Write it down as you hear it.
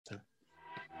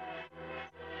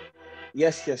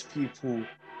Yes, people.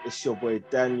 It's your boy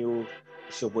Daniel.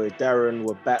 It's your boy Darren.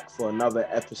 We're back for another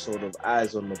episode of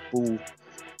Eyes on the Ball.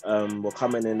 We're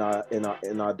coming in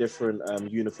our different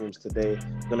uniforms today.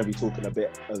 We're gonna be talking a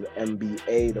bit of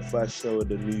NBA, the first show of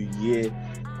the new year.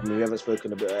 I mean, we haven't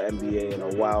spoken a bit of NBA in a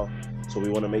while, so we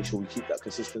want to make sure we keep that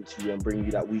consistent to you and bring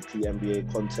you that weekly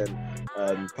NBA content.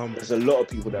 There's a lot of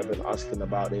people that have been asking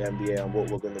about the NBA and what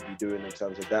we're going to be doing in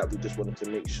terms of that. We just wanted to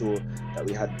make sure that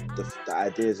we had the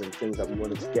ideas and things that we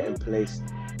wanted to get in place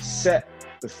set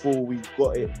before we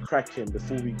got it cracking,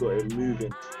 before we got it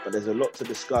moving. But there's a lot to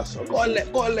discuss. Gotta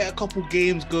let a couple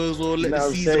games go as well. Let the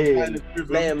season kind of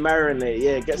rhythm. Let it marinate.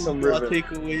 Yeah, get some rhythm.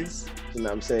 Takeaways. You know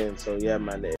what I'm saying? So yeah,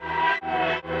 man.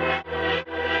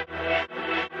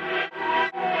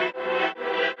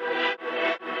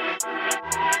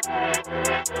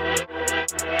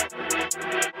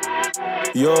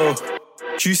 Yo,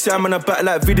 Juicy, I'm on a back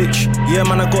like Vidic. Yeah,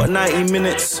 man, I got 90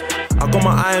 minutes. I got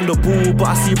my eye on the ball, but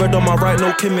I see red on my right,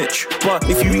 no Kimmich. But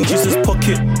if he reaches his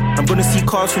pocket, I'm gonna see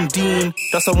cards from Dean.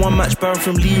 That's a one-match ban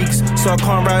from leagues, so I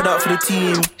can't ride out for the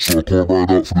team.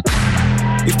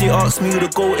 If they ask me who the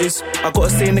GOAT is, I gotta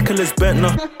say Nicholas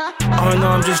Bentner. Oh no,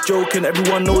 I'm just joking,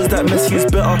 everyone knows that Messi is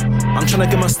better. I'm tryna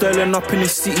get my Sterling up in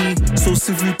this city, so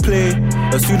s'il vous plaît.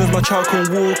 As soon as my child can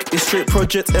walk, it's straight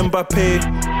Project Mbappe.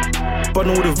 But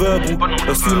all the verbal,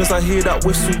 as soon as I hear that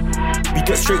whistle, we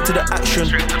get straight to the action.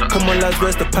 Come on lads,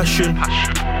 where's the passion?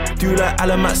 Do like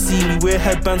Alamatsi, we wear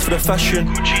headbands for the fashion.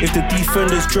 If the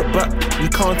defenders drop back, we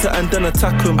counter and then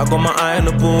attack them. I got my eye on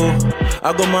the ball,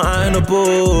 I got my eye on the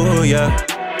ball, yeah.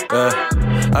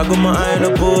 I got my eye on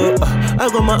the ball, I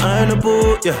got my eye on the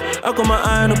ball, yeah. I got my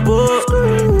eye on the ball,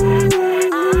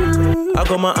 I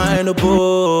got my eye on the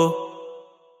ball.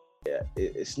 Yeah,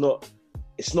 it's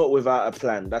not without a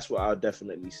plan. That's what I'll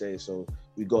definitely say. So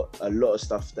we got a lot of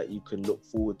stuff that you can look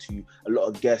forward to. A lot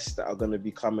of guests that are going to be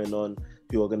coming on,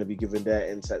 who are going to be giving their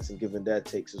insights and giving their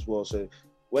takes as well. So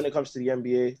when it comes to the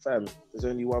NBA, fam, there's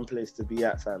only one place to be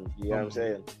at, fam. You know what I'm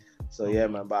saying? So yeah,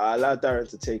 man. But I allow Darren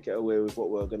to take it away with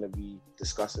what we're going to be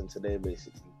discussing today,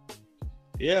 basically.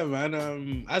 Yeah,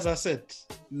 man. As I said,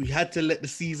 we had to let the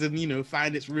season,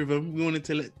 find its rhythm. We wanted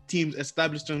to let teams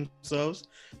establish themselves.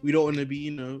 We don't want to be,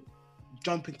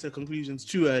 jumping to conclusions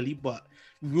too early, but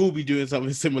we will be doing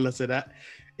something similar to that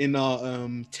in our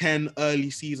 10 early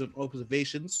season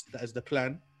observations. That is the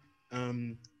plan.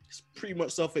 It's pretty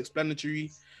much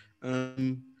self-explanatory.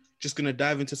 Just going to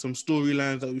dive into some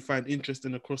storylines that we find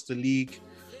interesting across the league,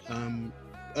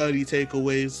 early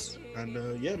takeaways,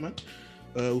 and yeah, man.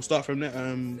 We'll start from there.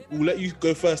 We'll let you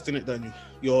go first in it, Daniel.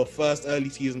 Your first early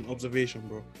season observation,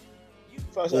 bro.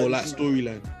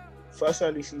 Storyline. First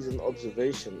early season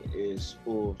observation is,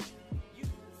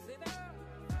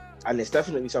 and it's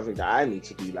definitely something that I need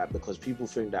to do, because people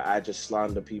think that I just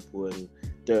slander people and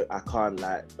I can't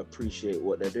appreciate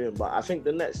what they're doing. But I think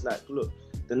the Nets, look,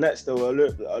 the Nets, there were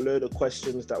a load of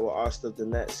questions that were asked of the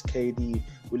Nets. KD,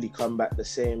 will he come back the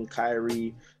same?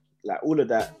 Kyrie, all of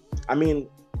that. I mean,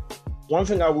 one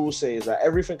thing I will say is that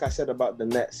everything I said about the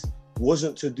Nets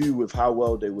wasn't to do with how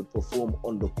well they would perform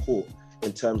on the court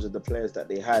in terms of the players that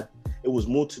they had. It was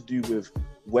more to do with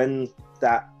when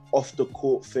that off the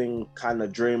court thing, kind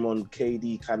of Draymond,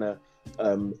 KD kind of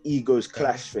egos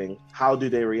clash thing, how do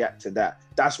they react to that?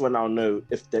 That's when I'll know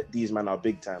if these men are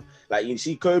big time. You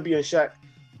see Kobe and Shaq,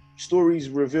 stories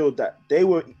revealed that they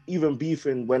were even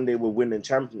beefing when they were winning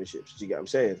championships. Do you get what I'm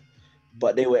saying?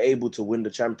 But they were able to win the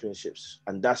championships,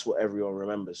 and that's what everyone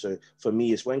remembers. So for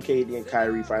me, it's when KD and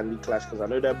Kyrie finally clash, because I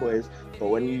know they're boys. But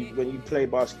when you play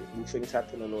basketball, things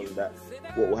happen and all of that.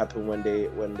 What will happen when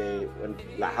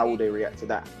how will they react to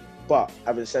that? But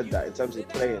having said that, in terms of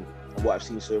playing and what I've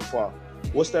seen so far,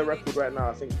 what's their record right now?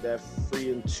 I think they're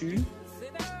 3-2.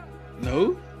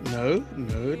 No, they're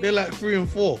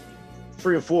 3-4.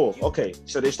 3-4. Okay,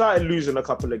 so they started losing a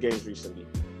couple of games recently.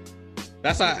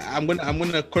 That's I'm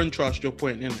gonna contrast your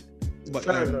point, innit? But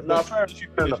fair enough.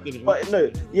 But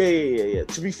no, yeah.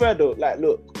 To be fair though,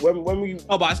 look, when we.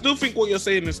 Oh, but I still think what you're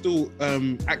saying is still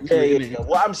accurate. Yeah.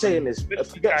 What I'm saying is,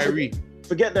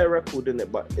 forget their record,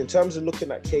 innit? But in terms of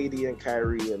looking at KD and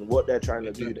Kyrie and what they're trying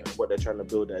to do there, what they're trying to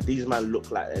build there, these men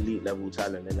look like elite level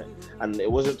talent, innit? And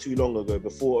it wasn't too long ago,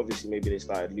 before obviously maybe they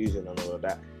started losing and all of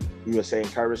that. We were saying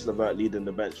Caris LeVert leading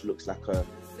the bench looks like a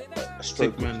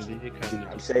stroke. 6 man of the year candidate.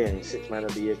 I'm saying 6 man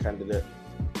of the year candidate.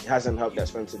 It hasn't helped that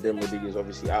Spencer Dinwiddie is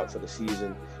obviously out for the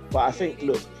season. But I think,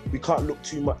 look, we can't look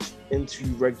too much into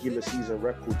regular season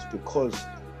records, because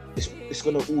it's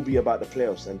going to all be about the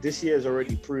playoffs. And this year has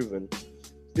already proven,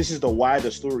 this is the wider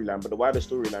storyline, but the wider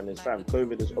storyline is,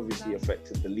 COVID has obviously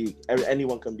affected the league.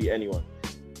 Anyone can beat anyone.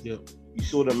 Yeah. You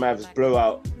saw the Mavs blow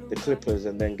out the Clippers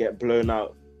and then get blown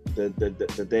out the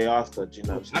day after. Do you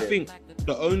know what I'm saying? I think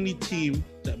the only team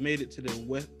that made it to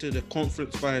the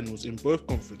conference finals in both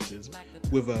conferences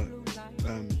with a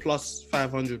plus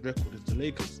 500 record is the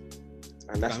Lakers.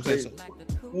 And that's crazy.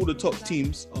 So all the top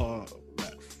teams are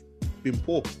been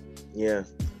poor. Yeah.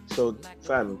 So,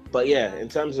 fam. But yeah, in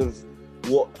terms of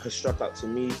what has struck out to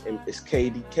me is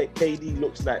KD. KD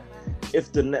looks like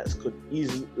if the Nets could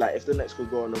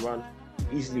go on a run,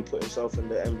 easily put himself in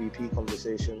the MVP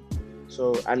conversation.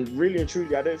 So, and really and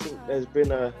truly, I don't think there's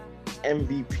been a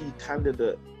MVP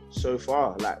candidate so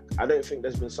far. Like, I don't think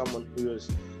there's been someone who has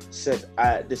said,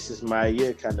 this is my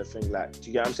year kind of thing. Like, do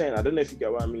you get what I'm saying? I don't know if you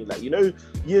get what I mean. Like, you know,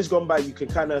 years gone by, you can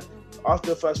kind of,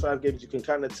 after the first 5 games, you can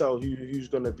kind of tell who's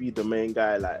going to be the main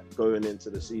guy, like, going into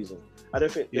the season. I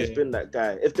don't think there's been that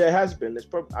guy. If there has been,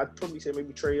 I'd probably say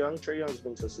maybe Trae Young. Trae Young's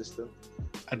been consistent.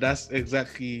 And that's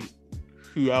exactly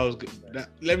who I was...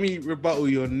 Let me rebuttal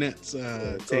your Nets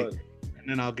take, and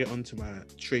then I'll get onto my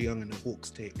Trae Young and the Hawks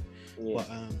take. Yeah. But,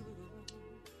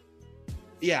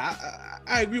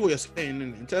 I agree what you're saying.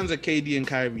 In terms of KD and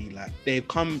Kyrie, like, they've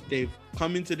come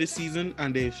into this season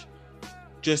and they've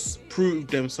just proved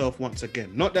themselves once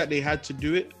again. Not that they had to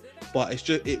do it, but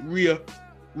it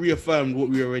reaffirmed what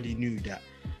we already knew, that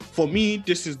for me,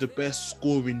 this is the best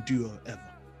scoring duo ever.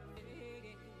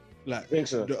 Like, I think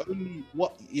so. The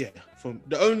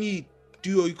only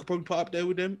duo you could probably put up there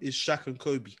with them is Shaq and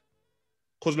Kobe.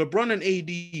 Because LeBron and AD,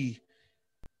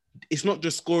 it's not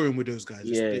just scoring with those guys.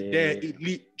 They're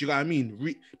elite. Do you know what I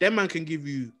mean? That man can give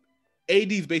you...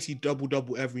 AD's basically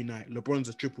double-double every night. LeBron's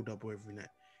a triple-double every night.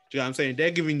 Do you know what I'm saying?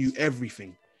 They're giving you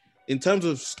everything. In terms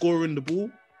of scoring the ball,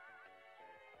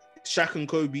 Shaq and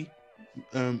Kobe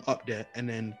up there, and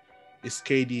then it's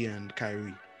KD and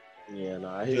Kyrie. Yeah, no,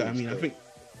 I hear you. I mean, I think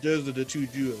those are the two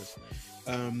duos.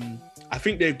 I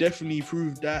think they've definitely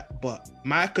proved that, but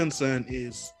my concern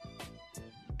is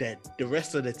that the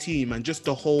rest of the team and just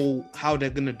the whole how they're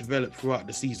going to develop throughout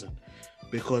the season.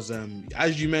 Because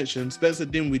as you mentioned, Spencer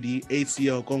Dinwiddie,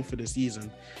 ACL gone for the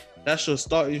season. That's your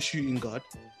starting shooting guard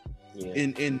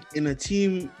in a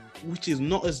team which is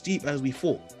not as deep as we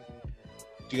thought.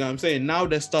 Do you know what I'm saying? Now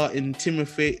they're starting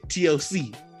Timothy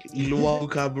TLC, Luau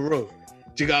Cabarro.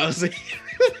 Do you know what I'm saying?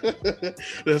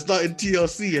 They're starting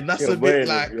TLC, and that's a bit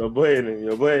like... You're boying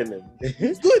him.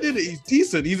 He's good, isn't it? He's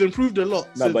decent. He's improved a lot.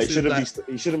 No, but he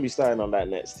shouldn't be starting on that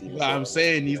Nets team. But I'm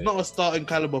saying he's not a starting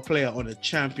caliber player on a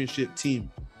championship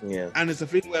team. Yeah. And it's a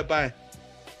thing whereby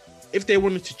if they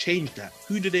wanted to change that,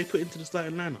 who do they put into the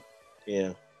starting lineup?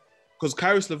 Yeah. Because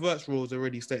Caris LeVert's role is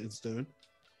already set in stone.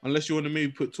 Unless you want to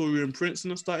maybe put Taurean Prince in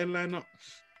the starting lineup.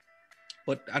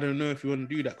 But I don't know if you want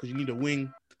to do that because you need a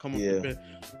wing to come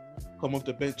off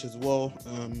the bench as well.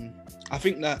 I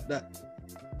think that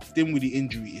Dinwiddie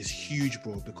injury is huge,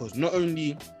 bro, because not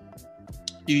only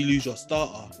do you lose your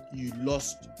starter, you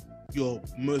lost your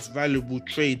most valuable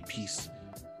trade piece.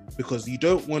 Because you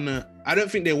don't want to... I don't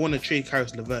think they want to trade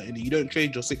Caris LeVert. And you don't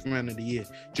trade your 6th man of the year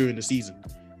during the season.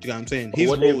 Do you know what I'm saying?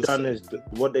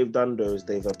 What they've done though is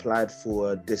they've applied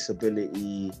for a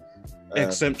disability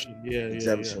exemption.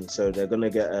 Exemption. So they're gonna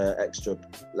get an extra.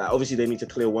 Like, obviously they need to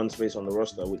clear one space on the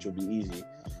roster, which will be easy.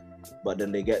 But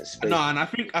then they get space. No, and I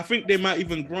think they might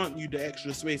even grant you the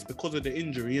extra space because of the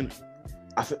injury, innit?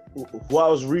 What I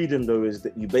was reading though is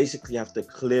that you basically have to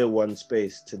clear one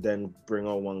space to then bring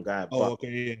on one guy.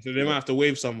 Okay. So they might have to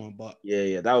waive someone, but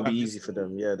that would be easy for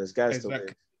them. Yeah, there's guys exactly. to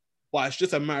waive. But it's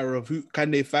just a matter of who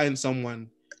can they find someone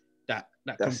that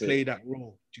can play that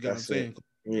role. Do you get what I'm saying?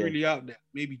 Really out there.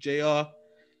 Maybe JR.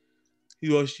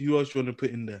 Who else you want to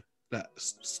put in there? That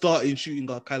starting shooting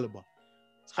guard caliber.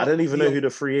 I don't even know who the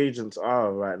free agents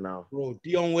are right now. Bro,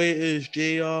 Dion Waiters,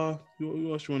 JR.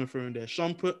 Who else you want to throw in there?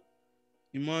 Shumpert,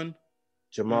 Iman,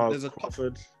 Jamal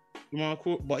Crawford. Jamal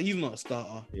Crawford, but he's not a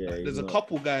starter. Yeah, there's a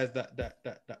couple guys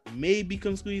that maybe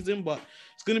can squeeze in, but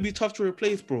it's gonna be tough to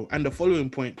replace, bro. And the following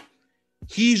point,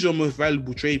 he's your most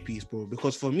valuable trade piece, bro.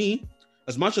 Because for me,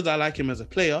 as much as I like him as a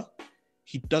player,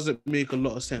 he doesn't make a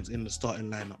lot of sense in the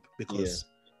starting lineup because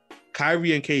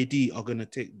Kyrie and KD are gonna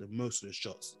take the most of the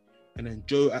shots, and then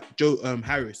Joe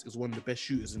Harris is one of the best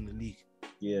shooters in the league.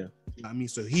 Yeah, you know what I mean,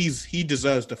 so he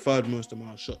deserves the third most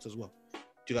amount of shots as well. Do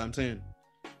you know what I'm saying?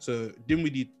 So didn't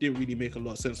really make a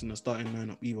lot of sense in the starting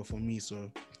lineup either for me.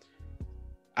 So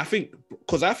I think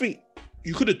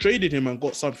you could have traded him and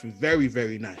got something very,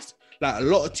 very nice. Like, a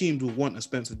lot of teams will want a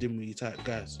Spencer Dinwiddie type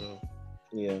guy. So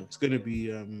yeah, it's gonna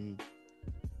be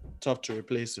tough to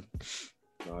replace him.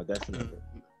 No, definitely.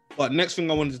 But next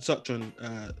thing I wanted to touch on,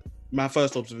 my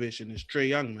first observation is Trae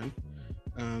Young,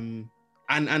 man,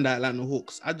 and the Atlanta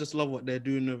Hawks. I just love what they're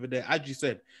doing over there. As you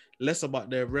said, less about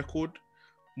their record,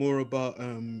 more about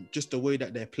just the way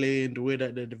that they're playing, the way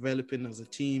that they're developing as a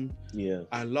team. Yeah.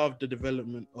 I love the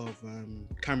development of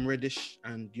Cam Reddish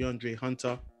and DeAndre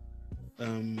Hunter.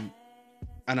 And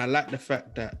I like the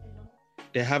fact that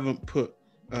they haven't put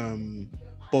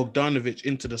Bogdanovic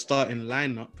into the starting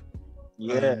lineup.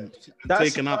 Yeah,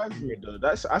 that's surprised me though.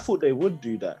 I thought they would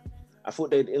do that. I thought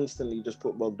they'd instantly just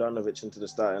put Bogdanovic into the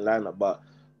starting lineup. But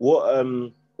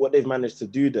what they've managed to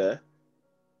do there.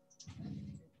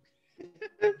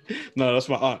 No, that's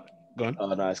my aunt. Go on.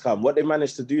 Oh no, it's calm. What they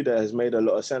managed to do there has made a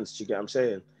lot of sense. Do you get what I'm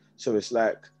saying? So it's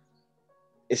like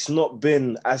it's not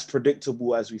been as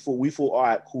predictable as we thought. We thought, all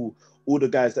right, cool. All the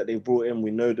guys that they brought in,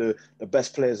 we know the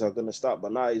best players are going to start.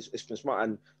 But now it's been smart.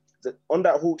 And on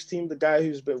that Hawks team, the guy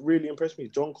who's been really impressed me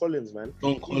is John Collins, man.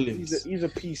 John Collins. He's a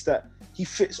piece that he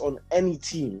fits on any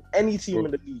team. Any team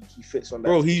in the league, he fits on that.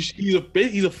 Bro, he's a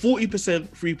 40%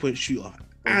 3-point shooter.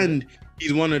 And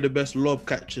he's one of the best lob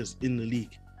catchers in the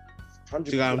league.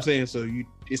 100%. You know what I'm saying? So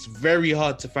it's very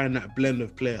hard to find that blend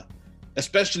of player,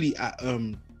 especially at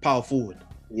power forward.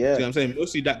 Yeah. You know what I'm saying?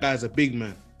 Mostly that guy's a big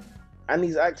man. And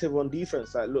he's active on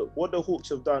defense. Like, look, what the Hawks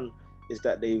have done is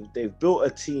that they've built a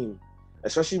team,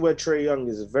 especially where Trae Young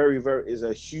is is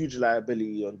a huge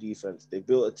liability on defense. They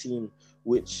built a team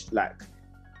which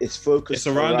is focused. It's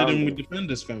surrounded him with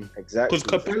defenders, fam. Exactly.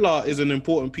 Because Capella is an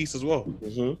important piece as well.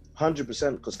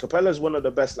 100%. Because Capella is one of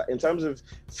the best. In terms of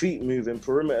feet moving,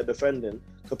 perimeter defending,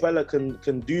 Capella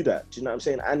can do that. Do you know what I'm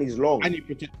saying? And he's long. And he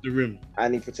protects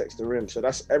the rim. So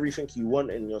that's everything you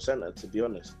want in your center, to be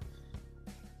honest.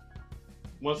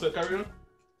 Wants to carry on?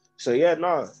 So yeah,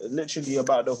 no, literally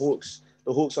about the Hawks.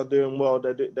 The Hawks are doing well.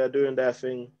 They're doing their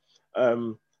thing.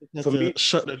 For me,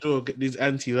 shut the door, get these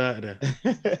antis out of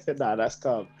there. Nah, that's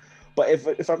calm. But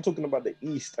if I'm talking about the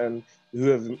East and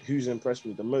who's impressed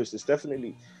me the most, it's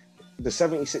definitely the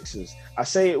 76ers. I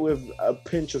say it with a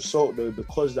pinch of salt though,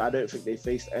 because I don't think they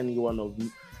faced anyone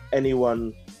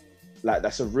like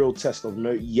that's a real test of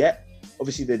note yet.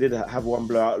 Obviously, they did have one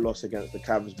blowout loss against the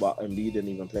Cavs, but Embiid didn't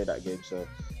even play that game. So,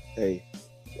 hey,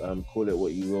 call it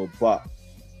what you will. But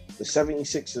the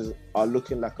 76ers are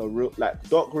looking like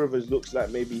Doc Rivers looks like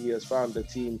maybe he has found a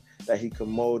team that he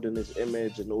can mold in his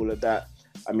image and all of that.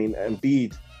 I mean,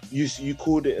 Embiid, you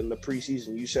called it in the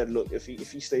preseason. You said, look, if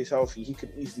he stays healthy, he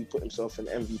could easily put himself in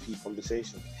MVP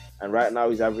conversation. And right now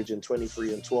he's averaging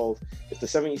 23 and 12. If the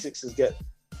 76ers get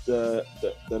the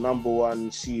number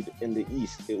one seed in the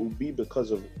East, it will be because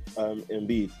of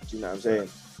Embiid. Do you know what I'm saying? It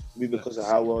will be because of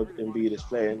how well Embiid is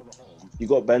playing. You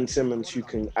got Ben Simmons who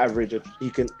can average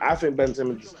I think Ben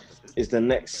Simmons is the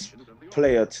next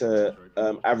player to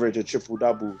average a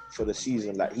triple-double for the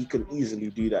season. Like, he can easily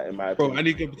do that in my opinion. Bro, and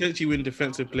he can potentially win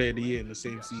Defensive Player of the Year in the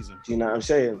same season. Do you know what I'm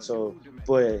saying? So,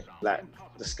 boy, like,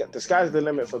 the sky's the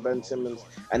limit for Ben Simmons.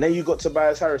 And then you got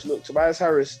Tobias Harris. Look, Tobias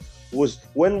Harris was...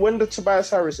 When the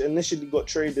Tobias Harris initially got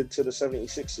traded to the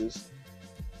 76ers,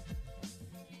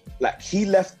 like, he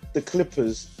left the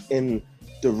Clippers in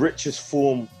the richest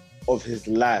form of his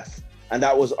life. And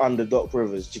that was under Doc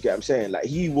Rivers. Do you get what I'm saying? Like,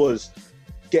 he was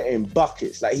getting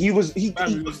buckets. Like, he was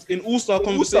in All-Star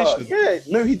conversation. Yeah,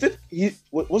 no, he did.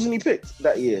 Wasn't he picked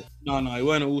that year? No, he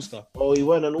weren't an All-Star. Oh, he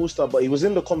weren't an All-Star, but he was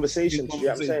in the conversation. Do you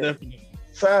get what I'm saying? Definitely.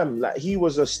 Fam, like, he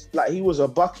was a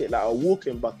bucket, like a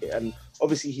walking bucket. And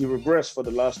obviously he regressed for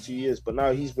the last 2 years, but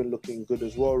now he's been looking good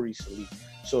as well recently.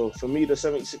 So for me, the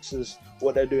 76ers,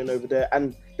 what they're doing over there,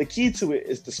 and the key to it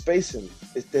is the spacing.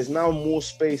 There's now more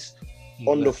space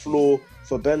on the floor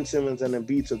for Ben Simmons and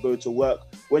Embiid to go to work.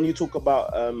 When you talk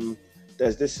about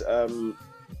there's this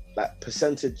like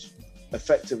percentage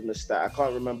effectiveness stat, I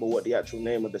can't remember what the actual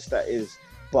name of the stat is,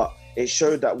 but it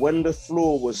showed that when the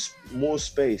floor was more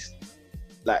spaced,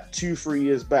 like 2-3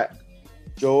 years back,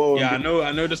 Joel. Yeah, I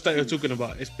know the stat you're talking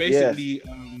about. It's basically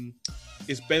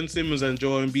it's Ben Simmons and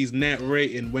Joel Embiid's net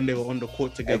rating when they were on the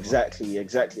court together. Exactly,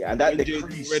 and that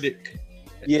decreased. Redick.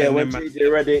 Yeah, when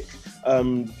JJ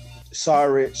Redick,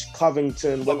 Saric,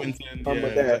 Covington were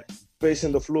there,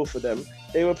 spacing the floor for them.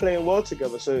 They were playing well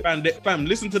together. So, fam,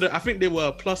 listen to I think they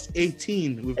were plus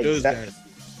 18 with those guys.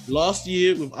 Last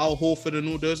year with Al Horford and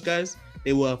all those guys,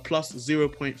 they were plus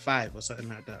 0.5 or something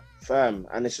like that. Fam,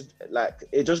 and it's like,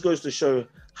 it just goes to show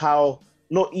how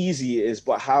not easy it is,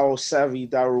 but how savvy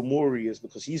Daryl Morey is,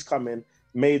 because he's come in,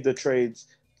 made the trades.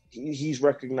 He's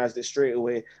recognized it straight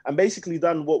away and basically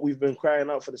done what we've been crying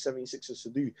out for the 76ers to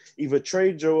do. Either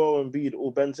trade Joel Embiid or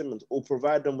Ben Simmons, or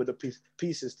provide them with the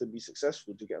pieces to be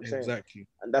successful. Do you get what I'm saying? Exactly.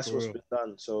 And that's what's been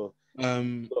done. So,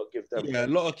 give them a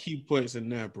lot of key points in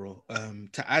there, bro.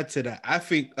 To add to that, I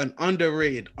think an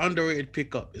underrated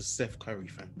pickup is Seth Curry,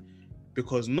 fam.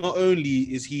 Because not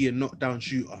only is he a knockdown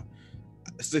shooter,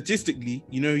 statistically,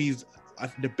 you know, he's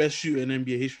the best shooter in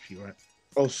NBA history, right?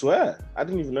 Oh, swear. I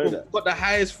didn't even know that. Got the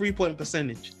highest 3-point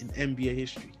percentage in NBA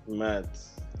history. Mad.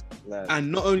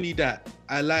 And not only that,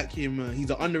 I like him. He's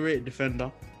an underrated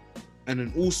defender. And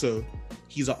then also,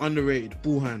 he's an underrated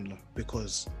ball handler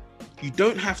because you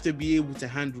don't have to be able to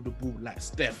handle the ball like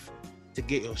Steph to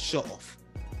get your shot off.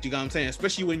 Do you get what I'm saying?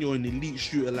 Especially when you're an elite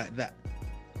shooter like that.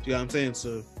 Do you get what I'm saying?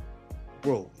 So,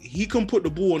 bro, he can put the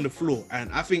ball on the floor.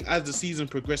 And I think as the season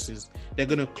progresses, they're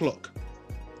going to clock.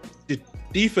 The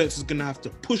defense is going to have to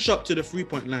push up to the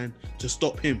 3-point line to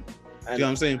stop him. Do you know what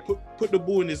I'm saying? Put the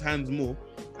ball in his hands more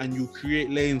and you create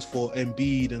lanes for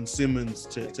Embiid and Simmons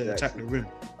to attack the rim.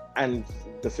 And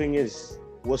the thing is,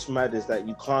 what's mad is that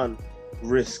you can't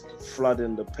risk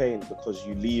flooding the paint because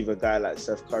you leave a guy like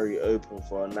Steph Curry open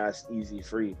for a nice, easy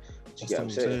free. Do you get what I'm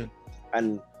saying?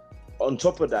 And on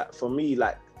top of that, for me,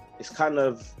 like, it's kind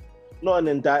of not an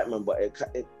indictment, but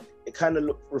it kind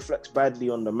of reflects badly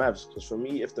on the Mavs. Because for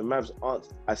me, if the Mavs aren't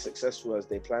as successful as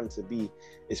they plan to be,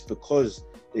 it's because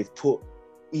they've put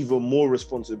even more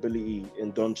responsibility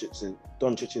in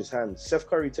Doncic's hands. Steph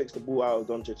Curry takes the ball out of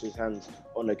Doncic's hands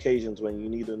on occasions when you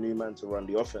need a new man to run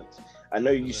the offense. I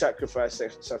know you sacrificed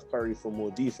Steph Curry for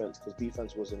more defense because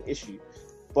defense was an issue,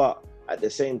 but at the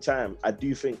same time, I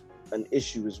do think an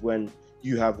issue is when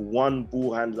you have one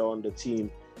ball handler on the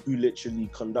team who literally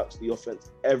conducts the offense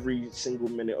every single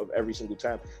minute of every single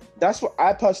time. That's what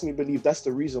I personally believe. That's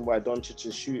the reason why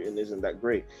Doncic's shooting isn't that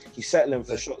great. He's settling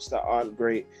for shots that aren't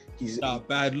great. He's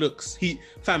bad looks. He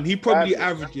probably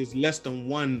averages less than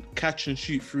one catch and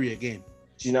shoot free a game.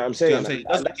 Do you know what I'm saying? He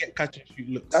doesn't get catch and shoot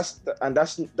looks.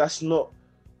 That's not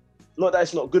that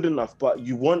it's not good enough, but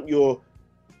you want your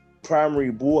primary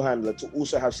ball handler to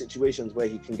also have situations where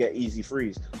he can get easy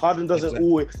threes. Harden doesn't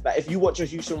always, like, if you watch a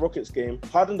Houston Rockets game,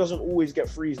 Harden doesn't always get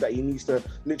threes that he needs to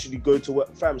literally go to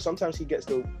work. Fam, sometimes he gets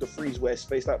the threes where it's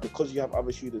spaced out because you have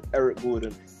other shooters, Eric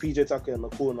Gordon, PJ Tucker in the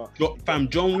corner.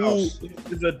 John Wall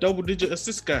is a double-digit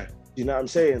assist guy. You know what I'm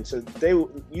saying? So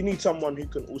you need someone who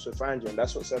can also find you, and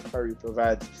that's what Steph Curry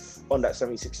provides on that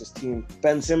 76ers team.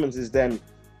 Ben Simmons is then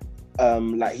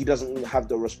he doesn't have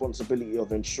the responsibility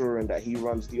of ensuring that he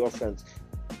runs the offense.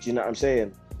 Do you know what I'm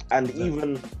saying? And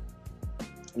even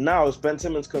now, Ben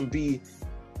Simmons can be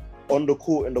on the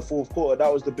court in the fourth quarter.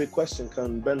 That was the big question.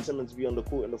 Can Ben Simmons be on the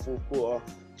court in the fourth quarter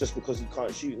just because he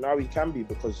can't shoot? Now he can be,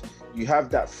 because you have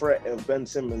that threat of Ben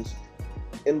Simmons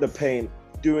in the paint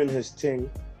doing his thing,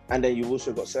 and then you've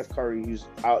also got Steph Curry who's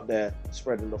out there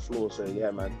spreading the floor. So yeah,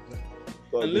 man.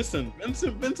 And listen, Ben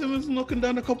Simmons knocking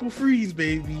down a couple threes,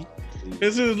 baby.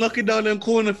 Ben Simmons knocking down them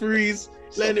corner threes,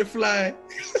 letting it fly.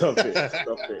 Stop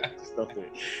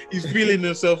it. He's feeling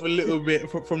himself a little bit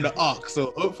from the arc,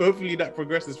 so hopefully that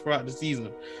progresses throughout the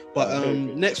season. But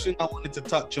next thing I wanted to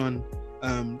touch on,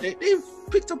 they've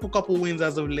picked up a couple wins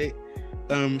as of late.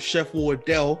 Chef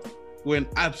Wardell went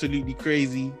absolutely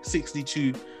crazy,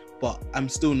 62, but I'm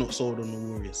still not sold on the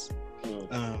Warriors.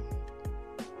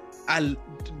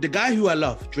 The guy who I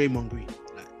love, Draymond Green.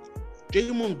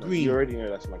 Draymond Green, you already know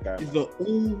that's my guy. He's an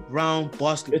all-round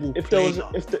basketball player.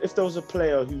 If there was a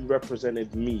player who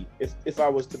represented me, if I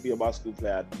was to be a basketball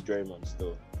player, I'd be Draymond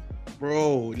still.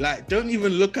 Bro, like, don't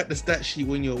even look at the stat sheet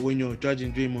when you're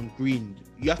judging Draymond Green.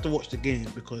 You have to watch the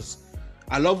games, because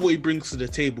I love what he brings to the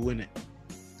table, innit?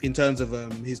 In terms of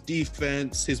his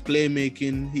defense, his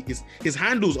playmaking, his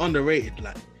handle's underrated.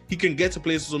 Like, he can get to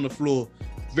places on the floor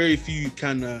very few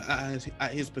can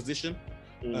at his position.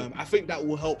 I think that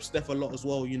will help Steph a lot as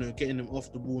well, you know, getting him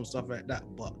off the ball and stuff like that.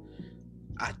 But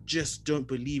I just don't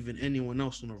believe in anyone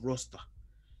else on the roster.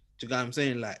 Do you get what I'm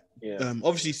saying? Like,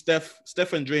 obviously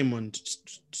Steph and Draymond,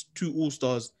 two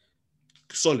all-stars,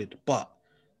 solid, but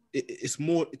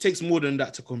it takes more than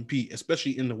that to compete,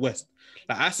 especially in the West.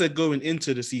 Like I said, going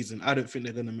into the season, I don't think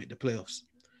they're gonna make the playoffs.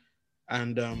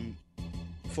 And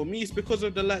for me, it's because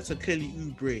of the likes of Kelly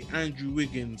Oubre, Andrew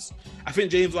Wiggins. I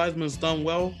think James Wiseman's done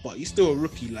well, but he's still a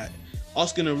rookie. Like,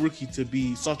 asking a rookie to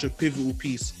be such a pivotal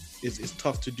piece is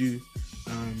tough to do.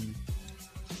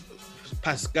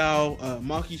 Pascal,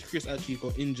 Marquise Chris actually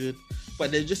got injured,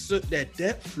 but they're just their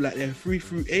depth, like their 3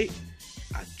 through 8,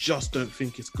 I just don't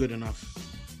think it's good enough.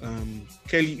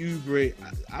 Kelly Oubre,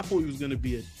 I thought he was going to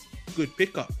be a good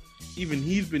pickup. Even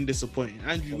he's been disappointing.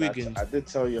 Andrew Wiggins. I did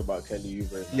tell you about Kelly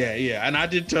Oubre. Yeah, and I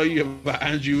did tell you about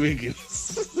Andrew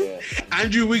Wiggins.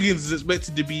 Andrew Wiggins is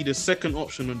expected to be the second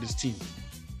option on this team.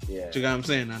 Yeah. Do you get what I'm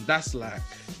saying? And that's like,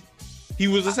 he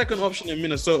was the second option in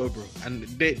Minnesota, bro, and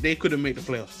they couldn't make the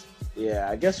playoffs. Yeah,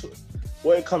 I guess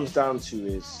what it comes down to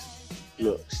is,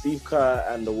 look, Steve Kerr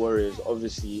and the Warriors,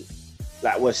 obviously,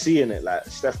 like, we're seeing it, like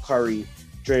Steph Curry,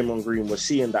 Draymond Green, we're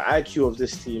seeing the IQ of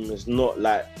this team is not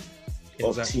like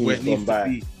of Exactly. Where teams it needs gone to by.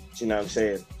 be. Do you know what I'm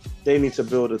saying? They need to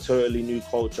build a totally new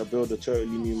culture, build a totally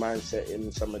new mindset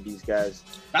in some of these guys.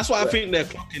 That's why I think they're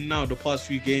clocking now the past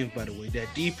few games, by the way. They're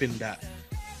deep in that.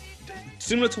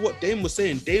 Similar to what Dame was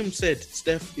saying. Dame said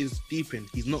Steph is deep in.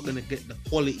 He's not going to get the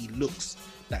quality looks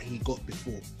that he got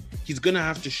before. He's going to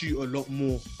have to shoot a lot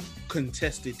more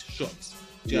contested shots.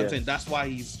 Do you know what I'm saying? That's why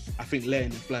he's, I think, letting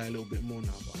it fly a little bit more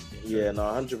now. But, Yeah, no,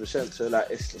 100%. So, like,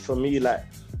 it's for me, like,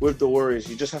 with the Warriors,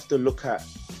 you just have to look at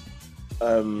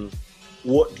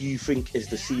what do you think is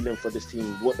the ceiling for this team?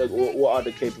 What are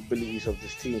the capabilities of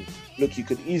this team? Look, you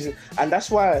could easily... And that's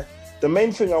why the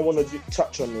main thing I want to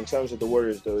touch on in terms of the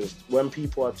Warriors, though, is when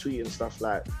people are tweeting stuff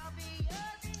like,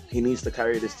 he needs to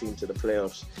carry this team to the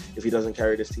playoffs. If he doesn't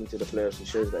carry this team to the playoffs, it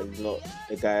shows that he's not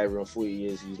a guy around 40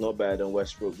 years. He's not better than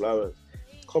Westbrook, blah, blah.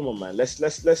 Come on, man. Let's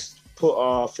put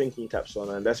our thinking caps on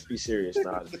and let's be serious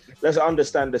now. Let's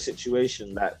understand the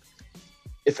situation. That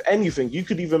if anything, you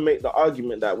could even make the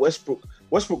argument that Westbrook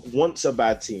wants a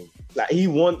bad team. Like, he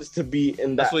wants to be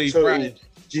in that. That's what he's total, trying.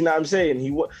 do you know what I'm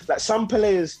saying? Like, some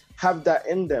players have that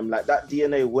in them, like that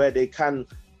DNA where they can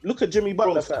look at Jimmy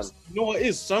Butler, fam. You know what it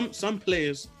is? Some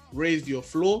players raise your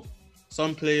floor,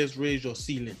 some players raise your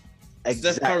ceiling.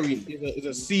 Exactly. Steph Curry is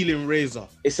a ceiling raiser.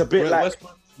 It's a bit like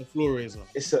Westbrook is a floor raiser.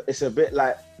 it's a bit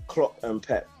like Klopp and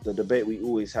Pep, the debate we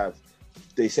always have.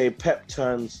 They say Pep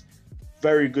turns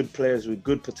very good players with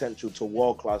good potential to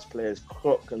world-class players.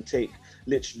 Klopp can take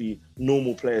literally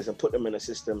normal players and put them in a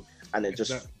system and it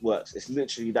just works. It's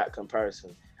literally that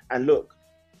comparison. And look,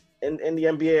 in the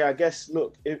NBA, I guess,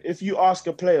 look, if you ask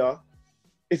a player,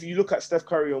 if you look at Steph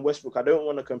Curry and Westbrook, I don't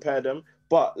want to compare them,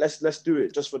 but let's do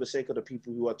it just for the sake of the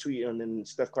people who are tweeting in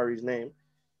Steph Curry's name.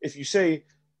 If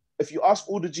you ask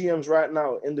all the GMs right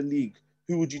now in the league,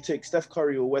 who would you take, Steph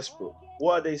Curry or Westbrook?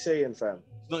 What are they saying, fam?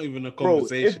 It's not even a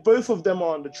conversation. Bro, if both of them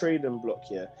are on the trading block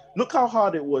here, look how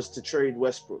hard it was to trade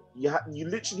Westbrook. You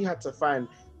literally had to find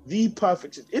the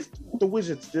perfect... If the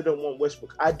Wizards didn't want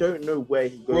Westbrook, I don't know where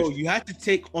he goes. Bro, you had to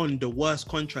take on the worst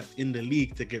contract in the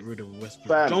league to get rid of Westbrook.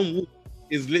 Fam. John Wall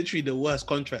is literally the worst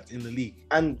contract in the league.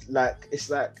 And, like, it's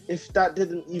like, if that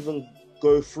didn't even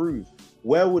go through,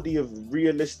 where would he have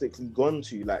realistically gone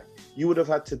to? Like, you would have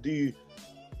had to do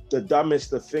the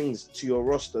dumbest of things to your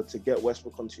roster to get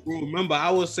Westbrook onto. Bro, remember,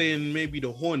 I was saying maybe the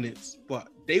Hornets, but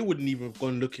they wouldn't even have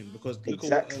gone looking because look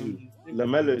exactly at what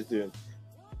LaMelo is doing.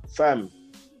 Fam,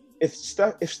 if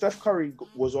Steph Curry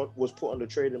was put on the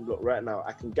trading block right now,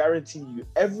 I can guarantee you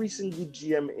every single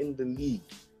GM in the league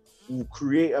will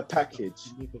create a package.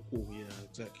 Yeah,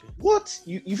 exactly. What?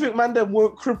 You think man them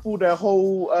won't cripple their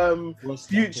whole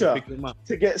future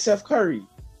to get Steph Curry?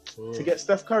 Bro. To get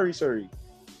Steph Curry, sorry.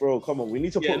 Bro, come on. We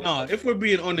need to put... No, if we're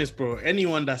being honest, bro,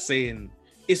 anyone that's saying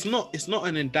it's not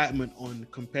an indictment on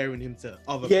comparing him to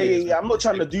other players. Yeah. I'm not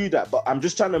trying to do that, but I'm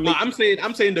just trying to make... No, I'm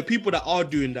saying the people that are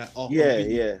doing that are Yeah.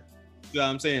 You know what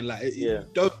I'm saying? Like,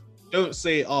 don't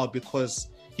say, because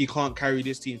he can't carry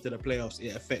this team to the playoffs,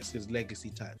 it affects his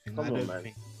legacy type thing. Come on,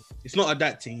 man. It's not a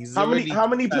that thing. How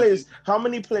many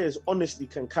players honestly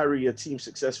can carry a team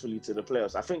successfully to the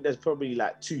playoffs? I think there's probably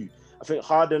like two. I think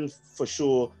Harden for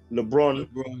sure, LeBron,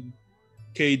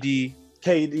 KD,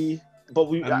 but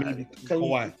we maybe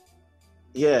Kawhi.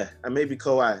 And maybe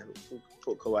Kawhi.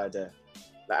 Put Kawhi there.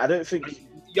 Like, I don't think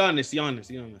Giannis.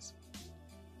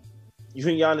 You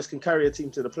think Giannis can carry a team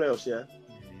to the playoffs? Yeah.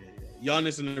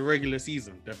 Giannis in the regular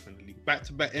season, definitely.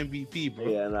 Back-to-back MVP, bro.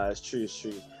 Yeah, no, it's true.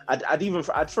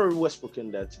 I'd throw Westbrook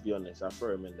in there, to be honest. I'd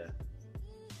throw him in there.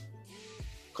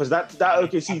 Because that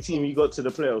OKC team you got to the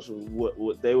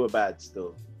playoffs, they were bad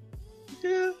still.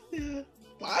 Yeah.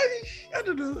 I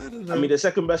don't know. I mean, the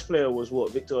second best player was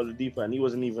Victor Oladipo, and he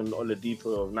wasn't even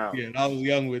Oladipo of now. Yeah, I was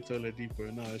young with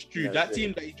Oladipo. No, it's true. Yeah, that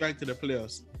team that he dragged to the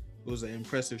playoffs was an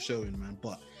impressive showing, man.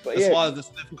 But as yeah, far as the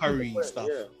Steph Curry stuff,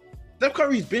 Steph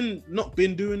Curry's not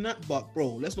been doing that. But bro,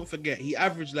 let's not forget he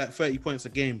averaged like 30 points a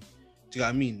game. Do you know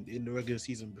what I mean? In the regular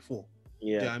season before. Yeah.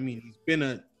 Do you know what I mean? He's been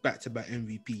a back-to-back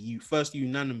MVP. First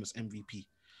unanimous MVP.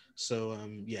 So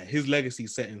his legacy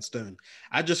is set in stone.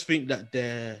 I just think that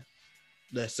their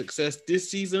success this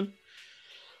season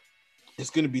is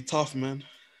going to be tough, man.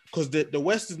 Because the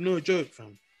West is no joke,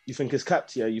 fam. You think it's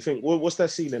capped? Yeah. You think what's their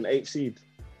ceiling? 8th seed.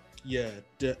 Yeah,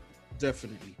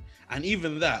 definitely. And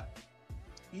even that,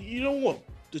 you know what?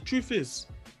 The truth is,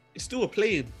 it's still a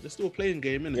playing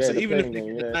game, isn't it? Yeah, so even if they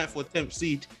game, get the 9th or 10th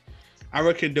seed, I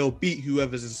reckon they'll beat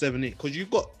whoever's in 7-8. Because you've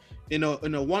got in a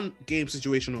 1-game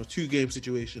situation or 2-game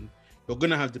situation, you're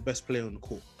gonna have the best player on the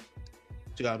court. Do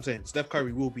you know what I'm saying? Steph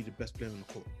Curry will be the best player on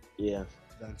the court. Yeah. You know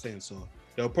what I'm saying? So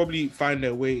they'll probably find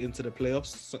their way into the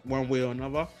playoffs one way or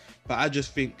another. But I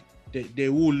just think they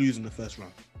will lose in the first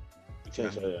round. You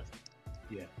think so?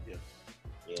 Yeah.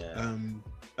 Yeah.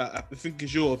 I think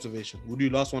it's your observation. We'll do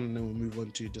last one and then we'll move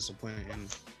on to disappointing.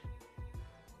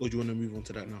 Or do you want to move on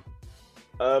to that now?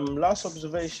 Last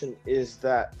observation is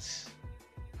that.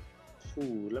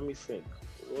 Let me think.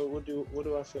 What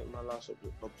do I think my last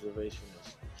observation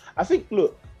is? I think.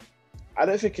 Look, I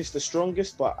don't think it's the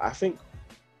strongest, but I think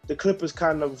the Clippers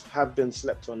kind of have been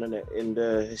slept on in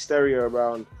the hysteria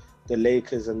around the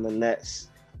Lakers and the Nets,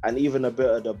 and even a bit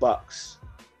of the Bucks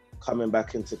coming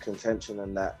back into contention,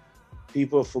 and that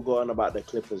people have forgotten about the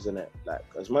Clippers, innit? Like,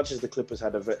 as much as the Clippers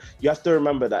had you have to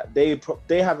remember that they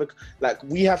have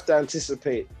we have to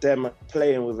anticipate them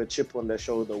playing with a chip on their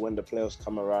shoulder when the playoffs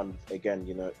come around again,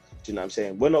 you know? Do you know what I'm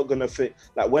saying? We're not gonna fit,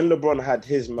 like when LeBron had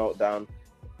his meltdown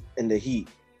in the Heat,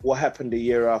 what happened the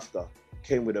year after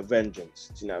came with a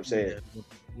vengeance. Do you know what I'm saying?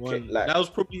 Yeah, that was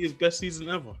probably his best season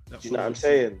ever. Do you know what I'm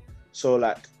saying? So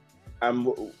like,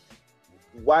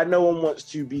 why no one wants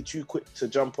to be too quick to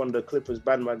jump on the Clippers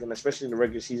bandwagon, especially in the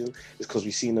regular season, is because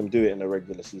we've seen them do it in the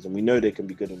regular season. We know they can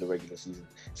be good in the regular season.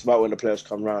 It's about when the playoffs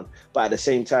come around. But at the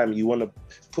same time, you want to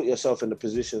put yourself in the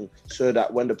position so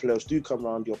that when the playoffs do come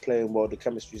around, you're playing well, the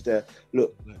chemistry's there.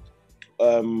 Look,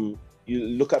 you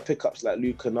look at pickups like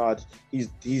Luke Kennard,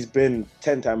 he's been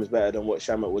 10 times better than what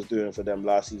Shamet was doing for them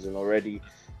last season already.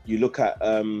 You look at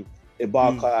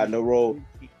Ibaka and the role,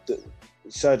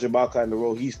 Serge Ibaka and the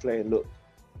role he's playing. Look,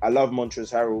 I love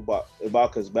Montrezl Harrell, but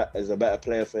Ibaka is a better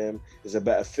player for him, is a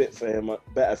better fit for him,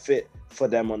 better fit for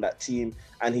them on that team.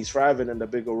 And he's thriving in the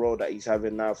bigger role that he's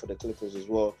having now for the Clippers as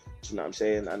well. Do you know what I'm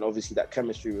saying? And obviously that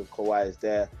chemistry with Kawhi is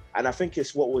there. And I think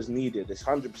it's what was needed. It's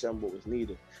 100% what was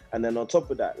needed. And then on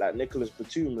top of that, like Nicholas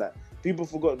Batum, like people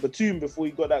forgot Batum before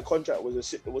he got that contract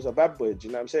was a bad boy. Do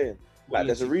you know what I'm saying? Like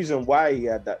there's a reason why he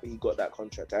got that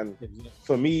contract. And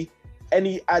for me,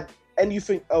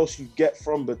 anything else you get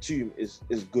from Batum is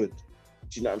good.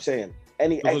 Do you know what I'm saying?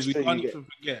 Because we can't even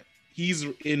forget, he's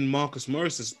in Marcus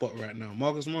Morris' spot right now.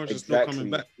 Marcus Morris is still coming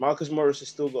back. Marcus Morris has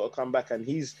still got to come back, and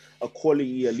he's a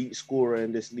quality elite scorer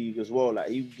in this league as well. Like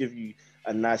he will give you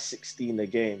a nice 16 a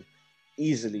game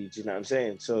easily. Do you know what I'm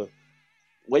saying? So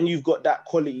when you've got that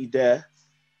quality there,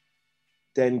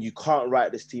 then you can't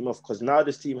write this team off, because now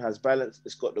this team has balance.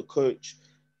 It's got the coach.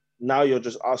 Now you're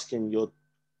just asking your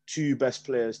two best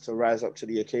players to rise up to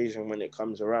the occasion when it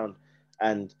comes around.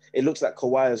 And it looks like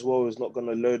Kawhi as well is not going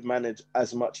to load manage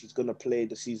as much. He's going to play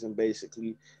the season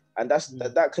basically. And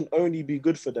that can only be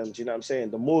good for them. Do you know what I'm saying?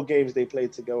 The more games they play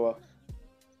together,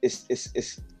 it's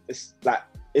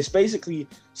basically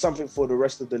something for the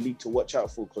rest of the league to watch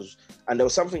out for. And there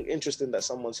was something interesting that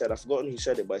someone said, I've forgotten who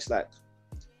said it, but it's like,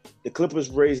 the Clippers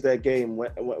raise their game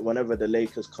whenever the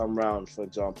Lakers come round, for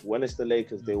example. When it's the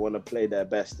Lakers, they want to play their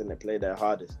best and they play their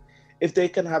hardest. If they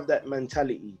can have that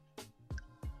mentality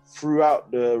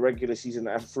throughout the regular season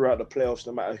and throughout the playoffs,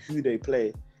 no matter who they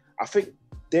play, I think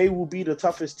they will be the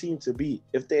toughest team to beat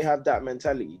if they have that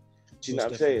mentality. Do you know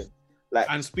what I'm saying? Like,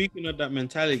 and speaking of that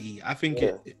mentality, I think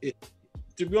it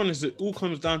to be honest, it all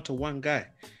comes down to one guy.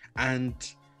 And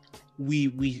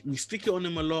we stick it on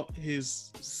him a lot.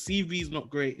 His CV is not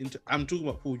great. I'm talking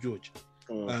about Paul George.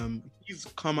 He's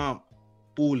come out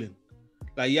balling.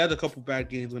 Like, he had a couple bad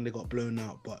games when they got blown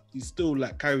out, but he's still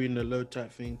like carrying the load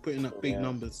type thing, putting up big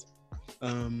numbers.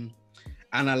 And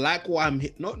I like what I'm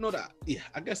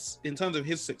I guess in terms of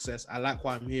his success, I like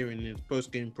what I'm hearing in his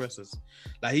post-game pressers.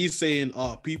 Like, he's saying,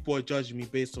 people are judging me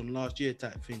based on last year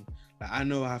type thing. Like, I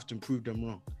know I have to prove them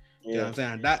wrong. You know what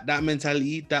I'm saying? That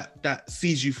mentality that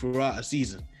sees you throughout a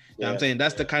season. You know what I'm saying?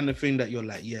 That's the kind of thing that you're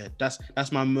like,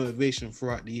 that's my motivation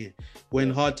throughout the year. When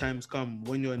hard times come,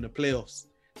 when you're in the playoffs,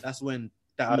 that's when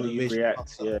that how motivation do you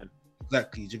react?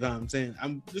 Exactly. Do you know what I'm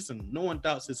saying? Listen, no one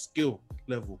doubts his skill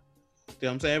level. You know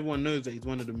what I'm saying? Everyone knows that he's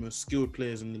one of the most skilled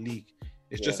players in the league.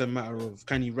 It's just a matter of,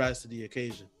 can he rise to the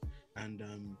occasion? And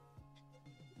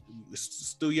it's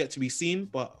still yet to be seen,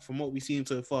 but from what we've seen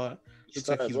so far, looks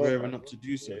like he's rearing up to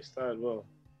do so. It started well.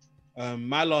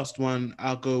 My last one,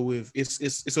 I'll go with,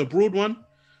 it's a broad one.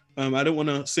 I don't want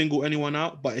to single anyone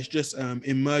out, but it's just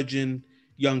emerging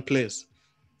young players.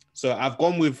 So I've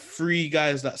gone with 3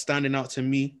 guys that standing out to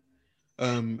me,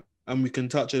 and we can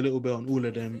touch a little bit on all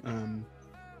of them.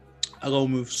 I'll go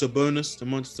with Sabonis,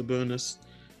 DeMontis Sabonis,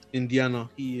 Indiana.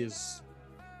 He is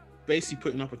basically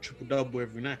putting up a triple-double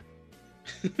every night.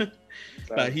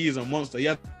 Like, he is a monster. He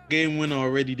had a game winner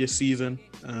already this season.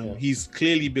 He's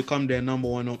clearly become their number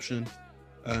one option.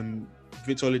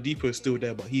 Victor Oladipo is still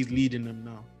there, but he's leading them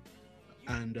now.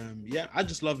 And I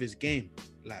just love his game.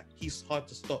 Like, he's hard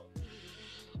to stop.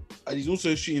 And he's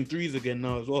also shooting threes again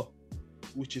now as well,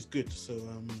 which is good. So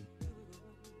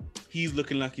he's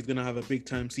looking like he's gonna have a big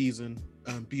time season.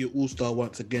 be an all-star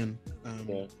once again.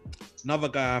 Yeah. Another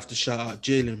guy I have to shout out,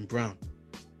 Jaylen Brown.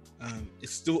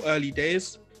 It's still early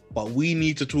days, but we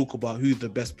need to talk about who's the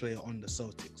best player on the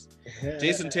Celtics.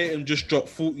 Jason Tatum just dropped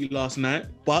 40 last night,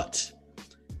 but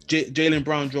Jaylen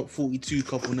Brown dropped 42 a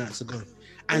couple nights ago.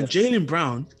 And Jaylen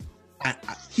Brown,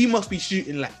 he must be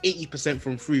shooting like 80%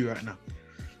 from free right now.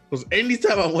 Because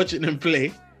anytime I'm watching him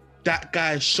play, that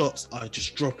guy's shots are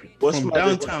just dropping from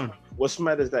downtown. What's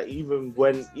mad is that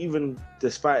even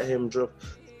despite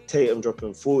Tatum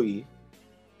dropping 40,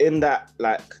 in that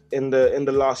in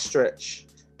the last stretch,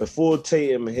 before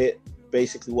Tatum hit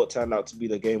basically what turned out to be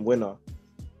the game winner,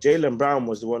 Jaylen Brown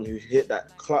was the one who hit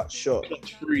that clutch shot.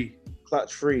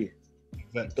 Clutch free.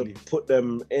 Exactly. To put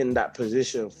them in that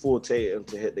position for Tatum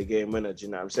to hit the game winner. Do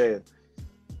you know what I'm saying?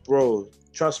 Bro,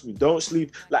 trust me, don't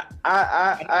sleep. Like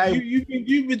you've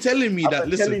been telling me that.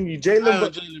 Listen, telling you,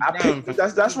 Jaylen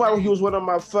Brown. That's why he was one of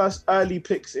my first early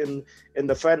picks in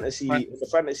the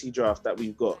fantasy draft that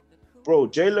we've got. Bro,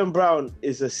 Jaylen Brown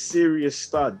is a serious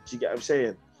stud. Do you get what I'm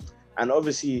saying? And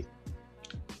obviously,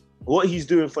 what he's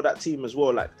doing for that team as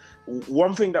well. Like,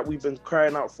 one thing that we've been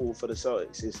crying out for the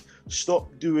Celtics is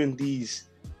stop doing these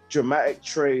dramatic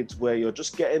trades where you're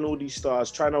just getting all these stars,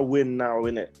 trying to win now,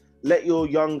 innit? Let your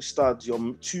young studs,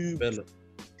 your two...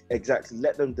 Exactly,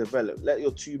 let them develop. Let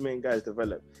your two main guys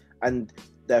develop. And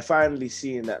they're finally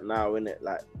seeing that now, innit?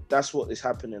 Like, that's what is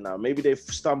happening now. Maybe they've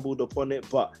stumbled upon it,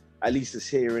 but at least it's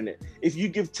here, innit? If you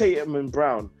give Tatum and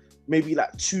Brown maybe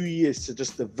like 2 years to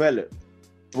just develop,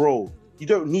 bro, you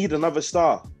don't need another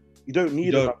star. You don't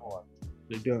need another one.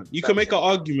 They don't. You can make an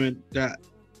argument that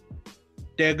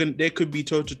they could be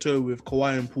toe-to-toe with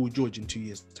Kawhi and Paul George in 2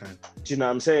 years' time. Do you know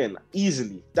what I'm saying?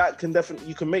 Easily. That can definitely...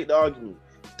 You can make the argument.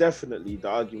 Definitely, the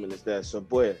argument is there. So,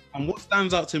 boy. And what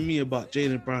stands out to me about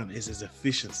Jaylen Brown is his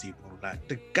efficiency, bro. Like,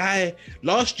 the guy...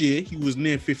 Last year, he was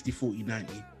near 50, 40,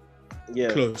 90.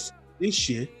 Yeah. Close. This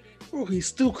year, bro, he's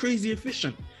still crazy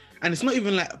efficient. And it's not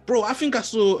even like... Bro, I think I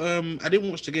saw... I didn't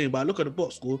watch the game, but I look at the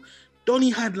box score.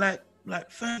 Donnie had like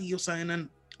 30 or something and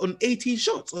on 18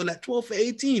 shots or like 12 for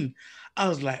 18. I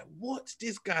was like, what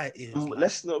this guy is. Like,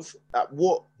 let's not...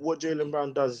 What Jaylen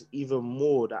Brown does even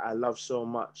more that I love so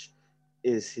much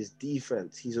is his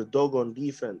defense. He's a dog on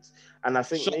defense. And I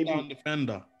think shutdown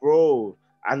defender. Bro,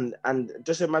 and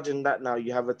just imagine that now.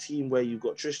 You have a team where you've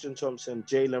got Tristan Thompson,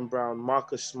 Jaylen Brown,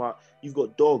 Marcus Smart. You've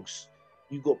got dogs.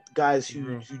 You've got guys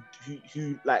who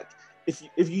like... If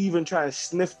you even try and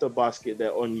sniff the basket,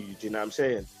 they're on you. Do you know what I'm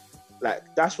saying?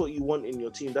 Like, that's what you want in your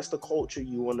team. That's the culture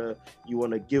you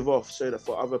wanna give off, so that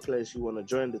for other players who wanna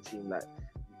join the team, like,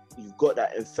 you've got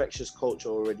that infectious culture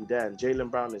already there. And Jaylen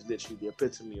Brown is literally the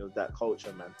epitome of that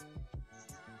culture, man.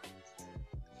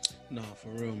 No, for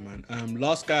real, man.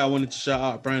 Last guy I wanted to shout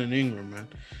out, Brandon Ingram,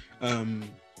 man.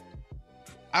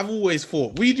 I've always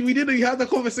thought we didn't have the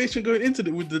conversation going into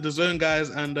it with the zone guys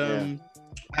and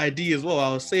ID as well.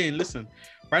 I was saying, listen,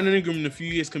 Brandon Ingram in a few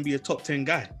years can be a top 10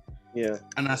 guy. Yeah.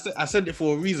 And I said it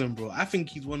for a reason, bro. I think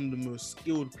he's one of the most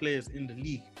skilled players in the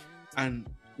league. And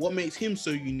what makes him so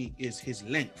unique is his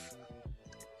length.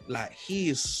 Like, he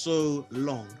is so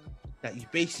long that you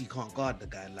basically can't guard the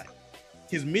guy. Like,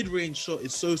 his mid-range shot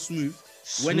is so smooth.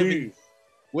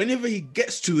 Whenever he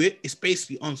gets to it, it's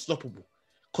basically unstoppable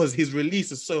because his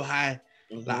release is so high.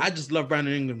 Mm-hmm. Like, I just love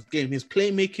Brandon Ingram's game. His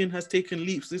playmaking has taken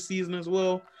leaps this season as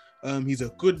well. He's a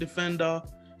good defender.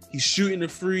 He's shooting a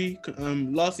free.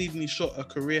 Last season, he shot a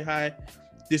career high.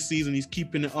 This season, he's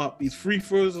keeping it up. He's free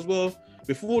throws as well.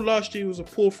 Before last year, he was a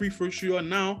poor free throw shooter.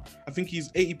 Now, I think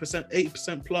he's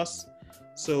 80% plus.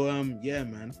 So, yeah,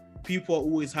 man. People are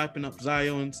always hyping up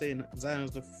Zion, saying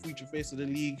Zion's the future face of the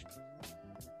league.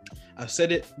 I've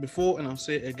said it before, and I'll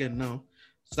say it again now.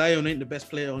 Zion ain't the best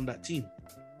player on that team.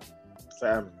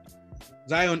 Fam.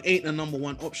 Zion ain't the number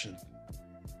one option.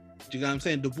 Do you know what I'm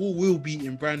saying? The ball will be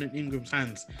in Brandon Ingram's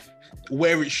hands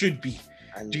where it should be.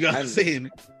 Do you know what I'm saying?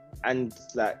 And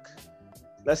like,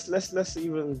 let's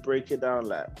even break it down.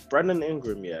 Like, Brandon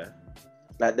Ingram, yeah.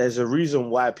 Like, there's a reason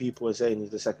why people are saying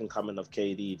he's the second coming of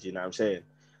KD. Do you know what I'm saying?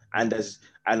 And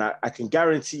I can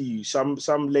guarantee you, some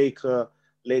Laker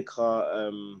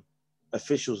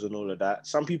officials and all of that,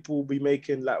 some people will be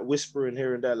making like whispering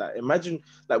here and there. Like, imagine,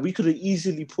 like, we could have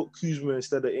easily put Kuzma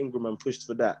instead of Ingram and pushed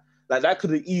for that. Like, that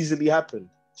could have easily happened.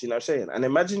 Do you know what I'm saying? And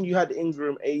imagine you had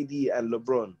Ingram, AD, and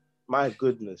LeBron. My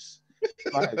goodness.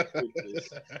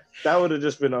 That would have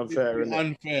just been unfair. It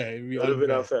would have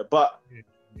been unfair. But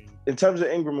in terms of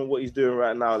Ingram and what he's doing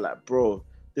right now, like, bro,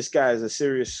 this guy is a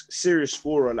serious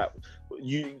scorer. Like,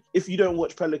 if you don't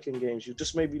watch Pelican games, you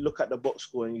just maybe look at the box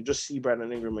score and you just see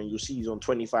Brandon Ingram and you'll see he's on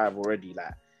 25 already.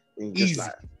 Like, and just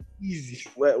easy.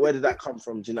 Where did that come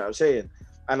from? Do you know what I'm saying?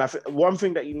 And one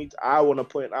thing that I want to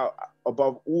point out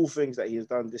above all things that he has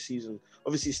done this season,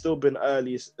 obviously it's still been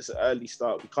early, it's an early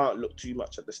start. We can't look too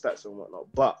much at the stats and whatnot,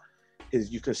 but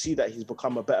you can see that he's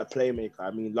become a better playmaker.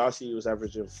 I mean, last year he was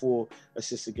averaging 4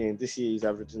 assists a game. This year he's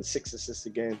averaging 6 assists a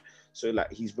game. So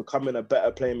like he's becoming a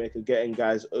better playmaker, getting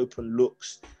guys open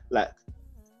looks. Like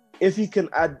if he can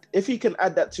add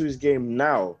that to his game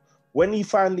now, when he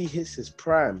finally hits his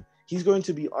prime, he's going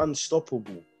to be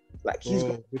unstoppable. Like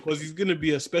because he's gonna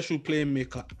be a special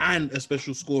playmaker and a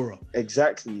special scorer.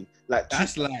 Exactly. Like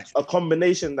that's like a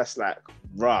combination that's like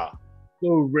rah.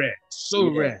 So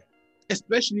rare.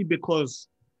 Especially because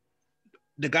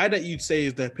the guy that you'd say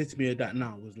is the epitome of that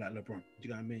now was like LeBron. Do you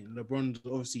know what I mean? LeBron's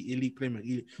obviously elite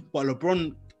playmaker, but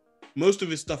LeBron, most of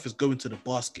his stuff is going to the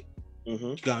basket. Mm-hmm. Do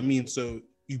you know what I mean? So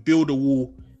you build a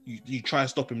wall, you try to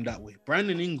stop him that way.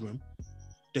 Brandon Ingram,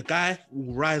 the guy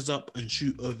will rise up and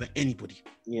shoot over anybody.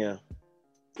 Yeah.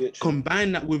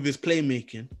 Combine that with his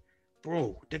playmaking,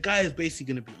 bro, the guy is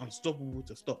basically going to be unstoppable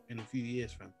to stop in a few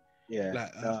years, fam. Yeah.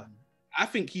 Like, I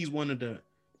think he's one of the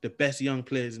best young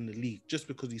players in the league just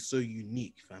because he's so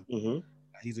unique, fam. Mm-hmm.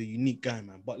 He's a unique guy,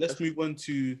 man. But let's move on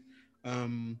to,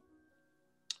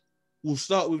 we'll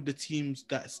start with the teams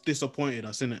that's disappointed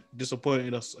us, innit?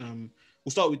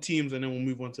 We'll start with teams and then we'll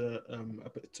move on to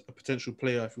a potential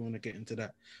player if you want to get into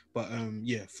that. But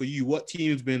yeah, for you, what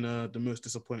team's been the most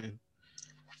disappointing?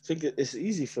 I think it's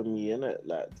easy for me, innit?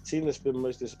 Like the team that's been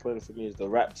most disappointing for me is the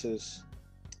Raptors.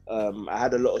 I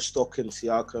had a lot of stock in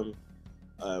Siakam,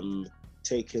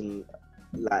 taking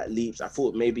like leaps. I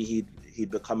thought maybe he'd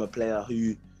become a player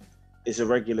who is a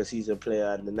regular season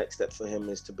player, and the next step for him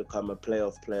is to become a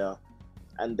playoff player.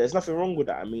 And there's nothing wrong with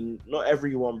that. I mean, not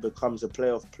everyone becomes a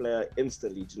playoff player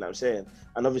instantly, do you know what I'm saying?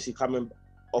 And obviously coming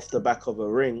off the back of a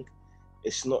ring,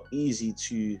 it's not easy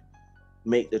to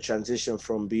make the transition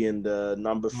from being the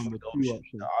number 3 option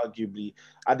to arguably,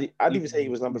 I'd even say he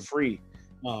was number 3.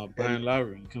 Brian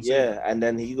Lowry. Yeah, and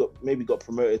then he got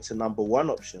promoted to number 1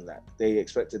 option. Like they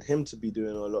expected him to be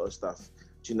doing a lot of stuff,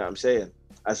 do you know what I'm saying?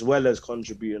 As well as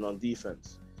contributing on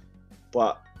defense.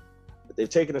 But they've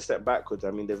taken a step backwards.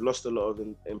 I mean, they've lost a lot of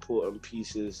important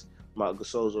pieces. Marc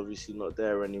Gasol's obviously not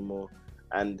there anymore.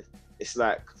 And it's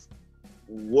like,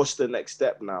 what's the next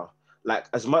step now? Like,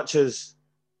 as much as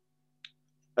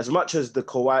the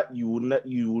Kawhi, you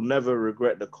will never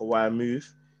regret the Kawhi move.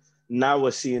 Now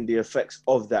we're seeing the effects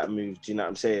of that move. Do you know what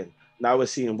I'm saying? Now we're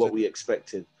seeing what we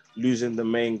expected. Losing the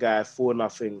main guy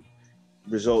 4-0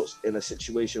 results in a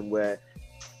situation where,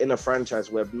 in a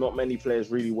franchise where not many players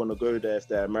really want to go there if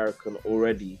they're American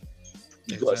already,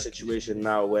 you've got a situation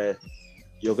now where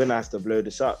you're gonna have to blow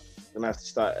this up. You're gonna have to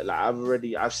start. Like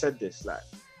I've said this, like,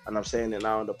 and I'm saying it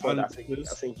now on the pod. I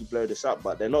think you blow this up,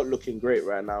 but they're not looking great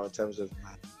right now in terms of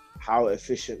how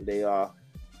efficient they are,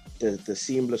 the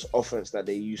seamless offense that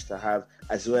they used to have,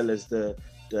 as well as the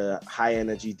high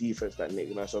energy defense that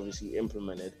Nick Nurse obviously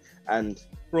implemented. And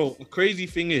bro, the crazy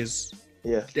thing is,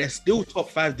 yeah, they're still top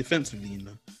 5 defensively, you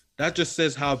know. That just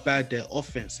says how bad their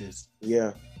offense is.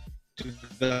 Yeah.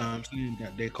 I'm saying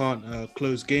that they can't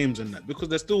close games and that because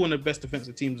they're still one of the best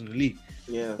defensive teams in the league.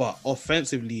 Yeah. But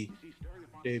offensively,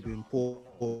 they've been poor,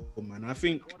 man. I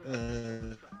think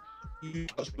you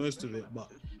touched most of it,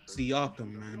 but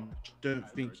Siakam, man,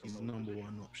 don't think he's the number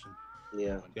 1 option.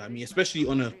 Yeah. I mean, especially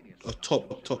on a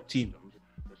top team.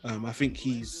 I think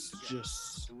he's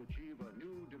just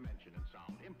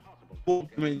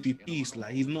piece.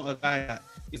 Like, he's not a guy that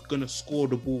is gonna score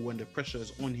the ball when the pressure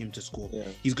is on him to score. Yeah.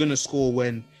 He's gonna score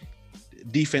when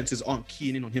defenses aren't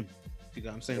keying in on him. You know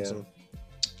what I'm saying? Yeah. So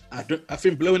I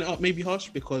think blowing it up may be harsh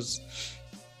because,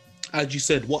 as you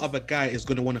said, what other guy is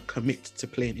gonna want to commit to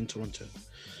playing in Toronto?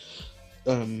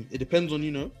 It depends on,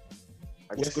 you know,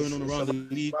 what's going on around the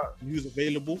league, who's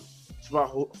available. It's about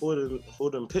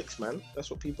holding picks, man. That's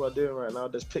what people are doing right now.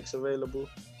 There's picks available.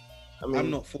 I mean, I'm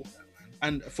not for that, man.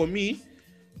 And for me,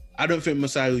 I don't think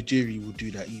Masai Ujiri will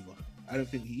do that either. I don't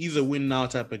think he's a win now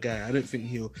type of guy. I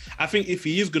think if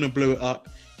he is gonna blow it up,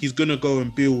 he's gonna go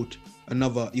and build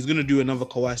he's gonna do another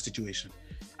Kawhi situation.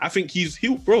 I think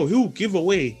he'll give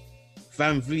away not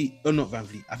Van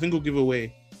Vliet. I think he'll give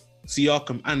away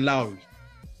Siakam and Lowry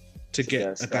to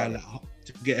get a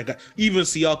guy even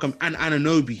Siakam and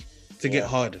Anunoby to get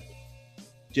harder. Do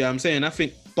you know what I'm saying? I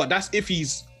think, but that's if he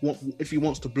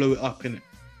wants to blow it up, innit?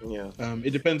 Yeah.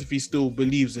 It depends if he still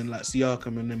believes in like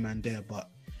Siakam and them man there, but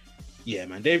yeah,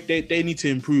 man, they need to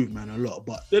improve, man, a lot.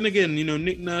 But then again, you know,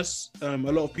 Nick Nurse, a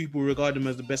lot of people regard him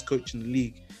as the best coach in the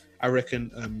league. I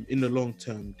reckon in the long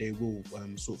term they will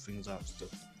sort things out still.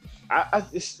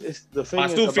 It's the thing. I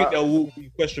still think there will be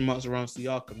question marks around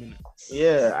Siakam, innit?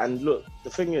 Yeah, and look,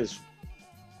 the thing is,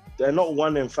 they're not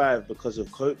 1 in 5 because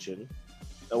of coaching.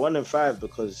 They're 1 in 5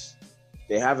 because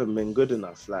they haven't been good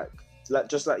enough. Like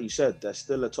just like you said, they're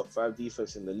still a top 5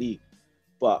 defense in the league,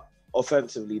 but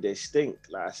offensively they stink.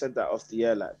 Like I said that off the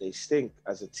air, like they stink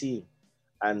as a team.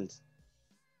 And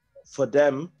for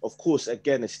them, of course,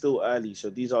 again, it's still early, so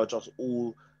these are just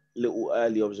all little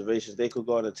early observations. They could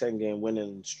go on a 10-game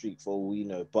winning streak for all we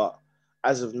know, but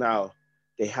as of now,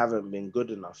 they haven't been good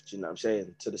enough. Do you know what I'm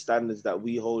saying? To the standards that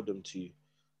we hold them to,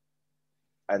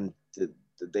 and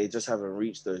they just haven't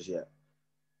reached those yet.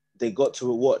 They got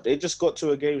to what? They just got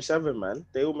to a Game 7, man.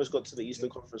 They almost got to the Eastern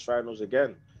Conference Finals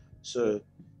again. So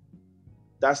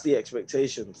that's the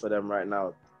expectation for them right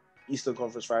now. Eastern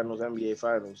Conference Finals, NBA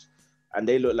Finals. And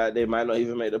they look like they might not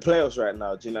even make the playoffs right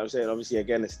now. Do you know what I'm saying? Obviously,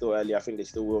 again, it's still early. I think they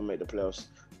still will make the playoffs.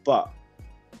 But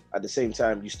at the same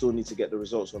time, you still need to get the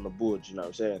results on the board. Do you know what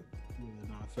I'm saying? Yeah,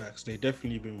 no, facts. They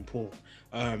definitely been poor.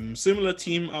 Similar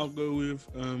team, I'll go with.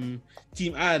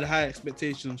 Team I had high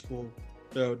expectations for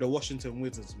the Washington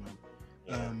Wizards,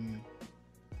 man.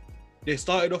 They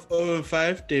started off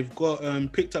 0-5. They've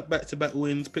got picked up back-to-back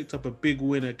wins, picked up a big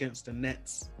win against the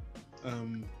Nets.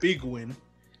 Big win.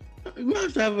 We might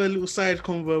have to have a little side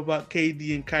convo about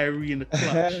KD and Kyrie in the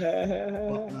clutch.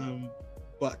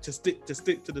 But to stick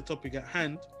to the topic at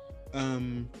hand,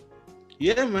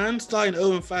 yeah, man, starting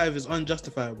 0-5 is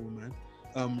unjustifiable, man.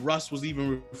 Russ was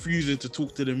even refusing to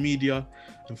talk to the media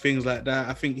and things like that.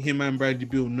 I think him and Bradley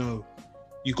Beal know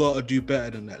you got to do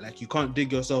better than that. Like, you can't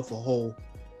dig yourself a hole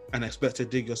and expect to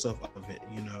dig yourself out of it,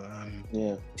 you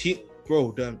know.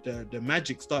 The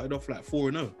Magic started off like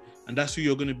 4-0, and that's who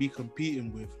you're going to be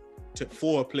competing with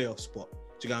for a playoff spot. Do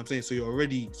you get what I'm saying? So you're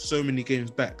already so many games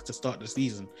back to start the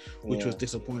season, which was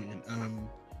disappointing. I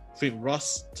think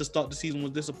Russ to start the season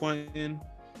was disappointing.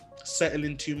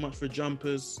 Settling too much for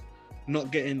jumpers,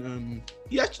 not getting.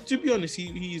 To be honest,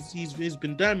 he's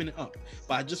been damming it up,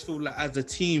 but I just feel like as a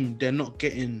team they're not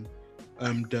getting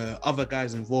the other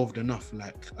guys involved enough.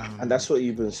 Like, and that's what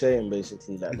you've been saying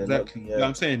basically. Like, exactly. You know what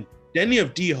I'm saying? Denny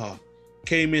Avdija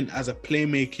came in as a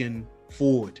playmaking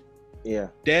forward. Yeah,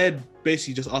 they're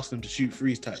basically just asking them to shoot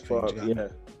threes type thing.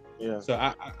 Yeah. So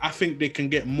I think they can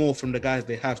get more from the guys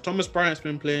they have. Thomas Bryant's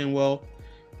been playing well,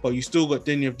 but you still got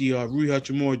Denny Avdija. Rui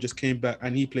Hachimura just came back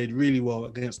and he played really well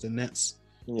against the Nets.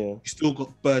 Yeah, you still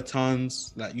got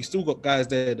Bertans. Like, you still got guys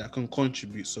there that can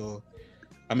contribute. So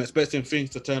I'm expecting things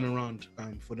to turn around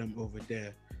for them over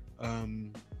there.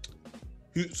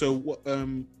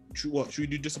 Should we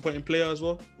do disappointing player as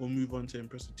well, or move on to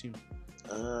impressive team?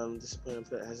 Disappointing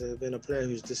player. Has there been a player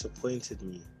who's disappointed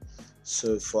me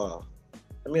so far?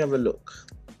 Let me have a look.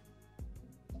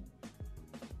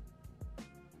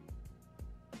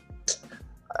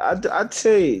 I'd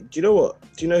say, do you know what?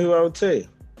 Do you know who I would say?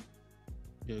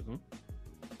 Yeah, go on.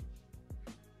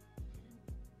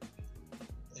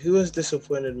 Who has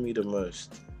disappointed me the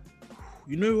most?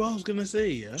 You know who I was gonna say,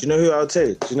 yeah? Do you know who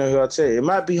I'd say? It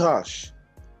might be harsh.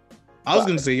 I was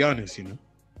gonna say Giannis, you know.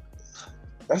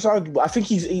 That's how I think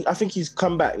he's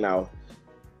come back now.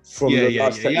 From the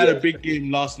last He had a big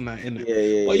game last night, innit?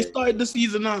 Yeah. But he started the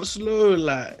season out slow.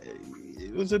 Like,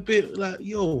 it was a bit like,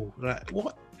 yo, like,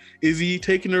 what? Is he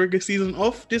taking the regular season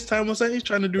off this time or something? He's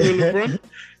trying to do a LeBron.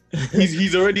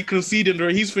 he's already conceded, or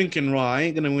he's thinking, right, I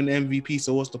ain't gonna win the MVP,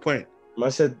 so what's the point? I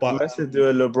said do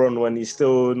a LeBron when he's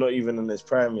still not even in his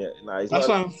prime yet. Nah, that's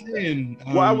what I'm saying.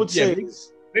 What I would say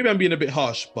is, maybe I'm being a bit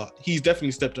harsh, but he's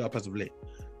definitely stepped it up as of late.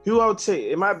 Who I would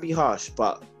say, it might be harsh,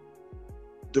 but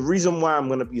the reason why I'm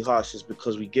going to be harsh is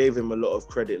because we gave him a lot of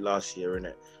credit last year,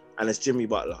 innit? And it's Jimmy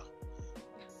Butler.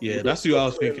 Yeah, that's who I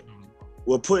was thinking.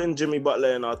 We're putting Jimmy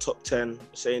Butler in our top 10,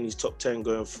 saying he's top 10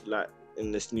 going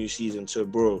in this new season. So,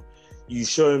 bro, you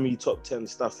showing me top 10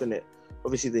 stuff, innit?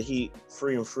 Obviously, the Heat,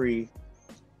 3-3.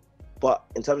 But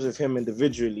in terms of him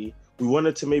individually, we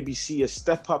wanted to maybe see a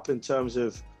step up in terms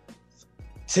of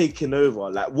taking over.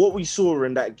 Like, what we saw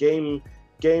in that game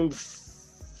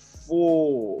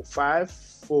 4.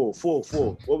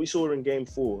 What we saw in game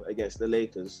 4 against the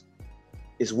Lakers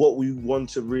is what we want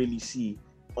to really see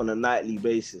on a nightly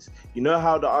basis. You know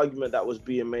how the argument that was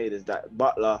being made is that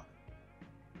Butler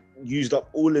used up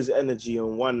all his energy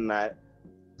on one night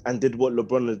and did what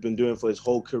LeBron has been doing for his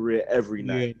whole career every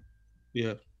night.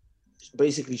 Yeah.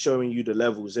 Basically showing you the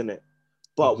levels, innit?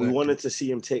 But we wanted to see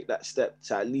him take that step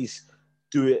to at least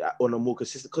do it on a more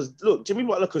consistent... Because, look, Jimmy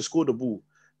Butler can score the ball.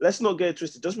 Let's not get it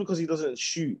twisted. Just because he doesn't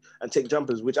shoot and take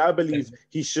jumpers, which I believe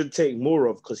he should take more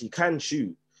of because he can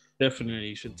shoot. Definitely,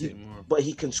 he should take more. But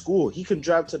he can score. He can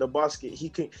drive to the basket.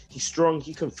 He's strong.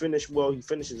 He can finish well. He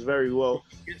finishes very well.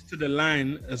 He gets to the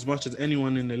line as much as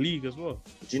anyone in the league as well.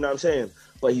 Do you know what I'm saying?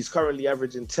 But he's currently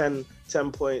averaging 10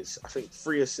 points, I think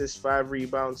 3 assists, 5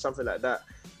 rebounds, something like that.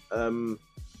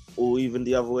 Or even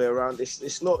the other way around.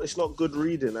 It's not good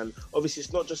reading. And obviously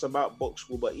it's not just about box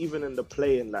score, but even in the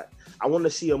playing, like I want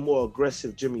to see a more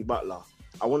aggressive Jimmy Butler.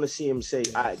 I want to see him say,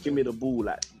 all right, give me the ball,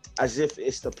 like as if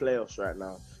it's the playoffs right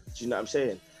now. Do you know what I'm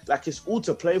saying? Like it's all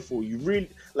to play for. You really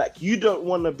you don't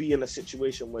want to be in a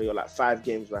situation where you're like 5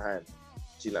 games behind.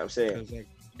 Do you know what I'm saying? Exactly.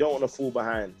 You don't want to fall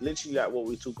behind. Literally like what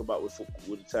we talk about with football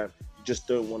all the time. You just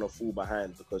don't want to fall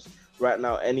behind because right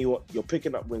now you're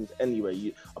picking up wins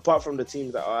anyway. Apart from the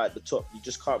teams that are at the top, you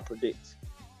just can't predict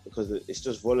because it's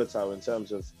just volatile in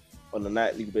terms of on a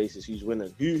nightly basis who's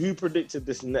winning. Who predicted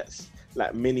this Nets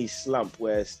like mini slump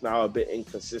where it's now a bit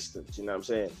inconsistent? Do you know what I'm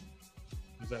saying?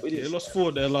 Exactly. They lost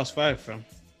 4 their last 5, fam.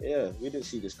 Yeah, we didn't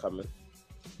see this coming.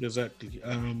 Exactly.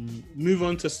 Move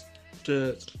on to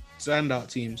standout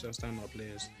teams and standout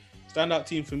players. Standout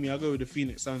team for me, I go with the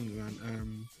Phoenix Suns,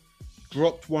 man.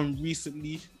 Dropped one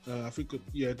recently. I think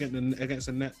against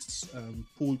the Nets.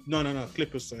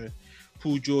 Clippers. Sorry,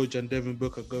 Paul George and Devin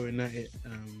Booker going at it.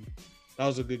 That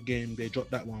was a good game. They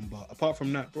dropped that one, but apart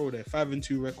from that, bro, they're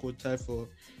 5-2 record, tied for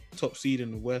top seed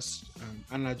in the West.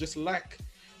 And I just like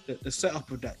the setup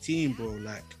of that team, bro.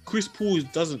 Like Chris Paul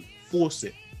doesn't force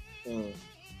it,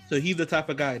 so he's the type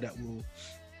of guy that will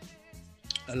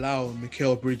allow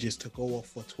Mikal Bridges to go off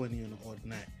for 20 on an odd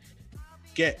night.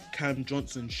 Get Cam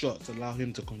Johnson shots, allow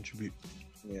him to contribute.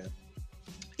 Yeah.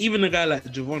 Even a guy like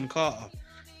Javon Carter,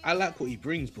 I like what he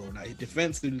brings, bro. Like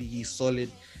defensively, he's solid,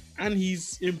 and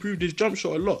he's improved his jump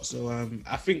shot a lot. So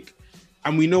I think,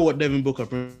 and we know what Devin Booker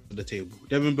brings to the table.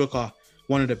 Devin Booker,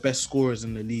 one of the best scorers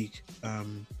in the league,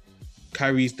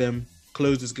 carries them,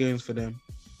 closes games for them.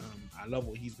 I love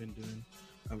what he's been doing.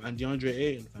 And DeAndre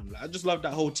Ayton, family. I just love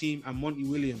that whole team, and Monty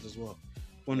Williams as well.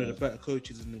 One of the better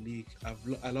coaches in the league.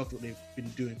 I love what they've been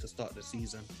doing to start the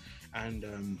season.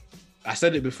 And I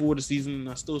said it before the season, and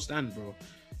I still stand, bro.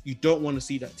 You don't want to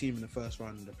see that team in the first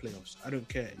round of the playoffs. I don't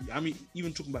care. I mean,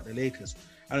 even talking about the Lakers,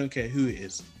 I don't care who it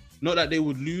is. Not that they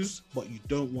would lose, but you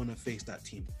don't want to face that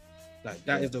team. Like,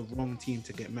 that is the wrong team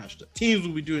to get matched up. Teams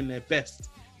will be doing their best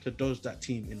to dodge that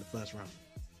team in the first round.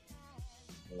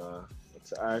 Nah,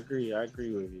 I agree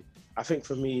with you. I think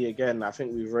for me, again, I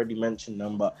think we've already mentioned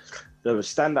them, but the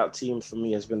standout team for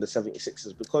me has been the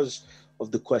 76ers because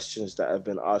of the questions that have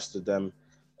been asked of them.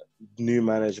 New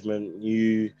management,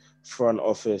 new front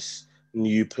office,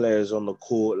 new players on the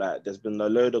court. Like, there's been a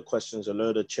load of questions, a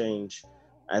load of change,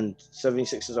 and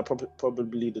 76ers are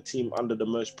probably the team under the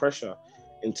most pressure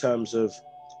in terms of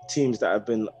teams that have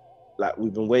been, like,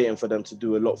 we've been waiting for them to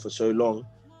do a lot for so long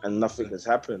and nothing has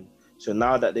happened. So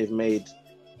now that they've made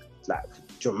like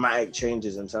dramatic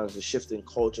changes in terms of shifting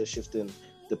culture, shifting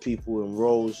the people in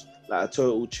roles, like a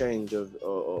total change of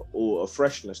or a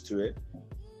freshness to it,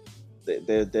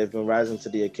 they've been rising to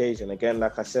the occasion. Again,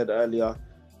 like I said earlier,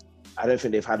 I don't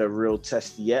think they've had a real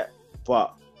test yet,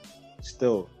 but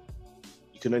still,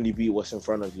 you can only beat what's in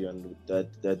front of you, and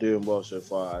they're doing well so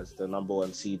far as the number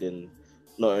 1 seed in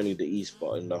not only the East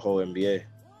but in the whole NBA.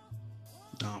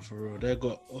 Nah, for real, they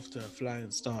got off to a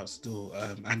flying start still,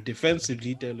 and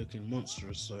defensively they're looking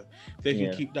monstrous. So if they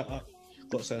can keep that up,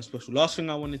 got something special. Last thing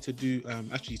I wanted to do,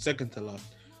 actually second to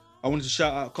last, I wanted to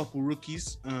shout out a couple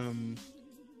rookies.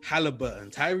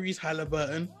 Halliburton, Tyrese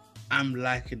Halliburton. I'm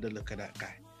liking the look of that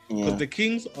guy because the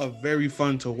Kings are very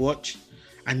fun to watch,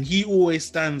 and he always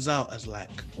stands out as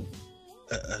like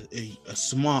a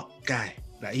smart guy.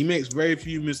 Like, he makes very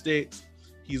few mistakes.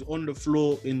 He's on the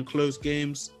floor in close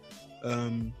games.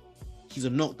 He's a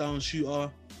knockdown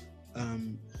shooter.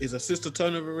 His assist to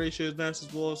turnover ratio is nice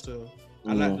as well, so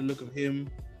I like the look of him.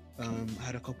 I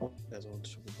had a couple guys I want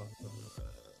to talk about.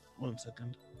 1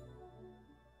 second.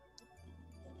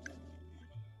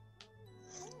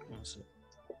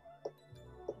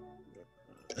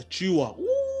 Achua.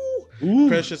 Ooh.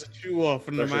 Precious Achua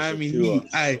from the Miami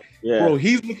Heat. Bro,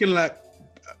 he's looking like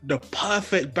the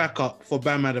perfect backup for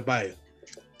Bam Adebayo.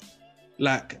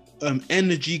 Like,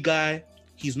 energy guy.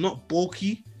 He's not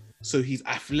bulky, so he's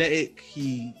athletic.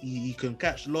 He can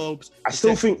catch lobs. I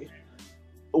still think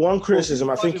one criticism.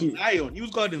 I think he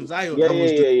was guarding Zion. Yeah,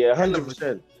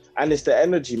 100%. And it's the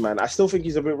energy, man. I still think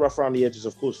he's a bit rough around the edges.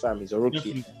 Of course, fam, he's a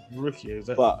rookie.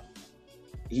 Exactly. But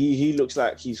he looks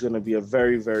like he's going to be a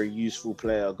very, very useful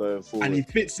player going forward. And he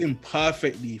fits in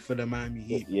perfectly for the Miami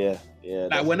Heat. Yeah.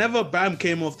 Like, whenever Bam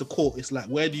came off the court, it's like,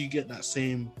 where do you get that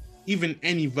same, even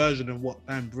any version of what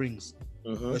Bam brings?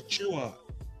 Achua,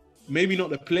 maybe not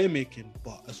the playmaking,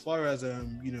 but as far as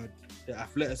you know, the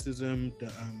athleticism,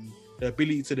 the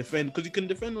ability to defend, because you can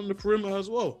defend on the perimeter as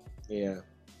well. Yeah.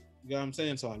 You know what I'm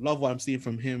saying? So I love what I'm seeing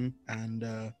from him. And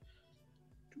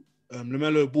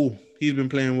LaMelo Ball, he's been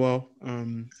playing well.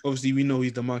 Obviously, we know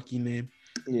he's the marquee name.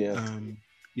 Yeah.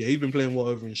 Yeah, he's been playing well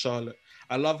over in Charlotte.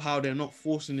 I love how they're not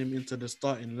forcing him into the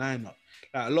starting lineup.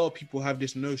 Like, a lot of people have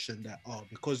this notion that,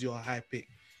 because you're a high pick,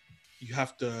 you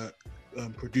have to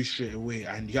produce straight away,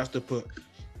 and you have to put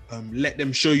let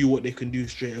them show you what they can do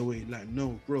straight away. Like,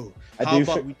 no, bro.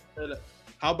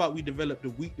 How about we develop the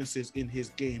weaknesses in his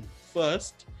game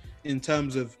first, in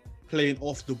terms of playing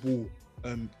off the ball,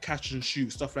 catch and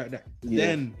shoot, stuff like that. Yeah.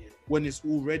 Then, when it's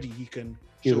all ready, he can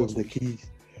give us the keys.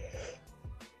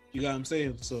 You know what I'm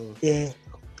saying? So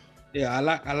yeah, I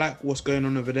like what's going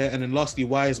on over there. And then lastly,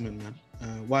 Wiseman,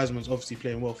 man. Wiseman's obviously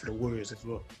playing well for the Warriors as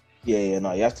well. Yeah,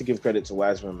 no, you have to give credit to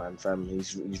Wiseman, man, fam.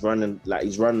 He's running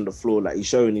the floor, like he's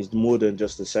showing he's more than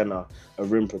just a center, a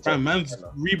rim protector. Man's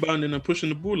rebounding and pushing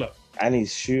the ball up, and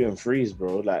he's shooting threes,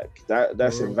 bro. Like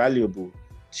that's invaluable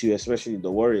to especially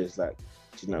the Warriors. Like,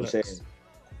 do you know what I'm saying?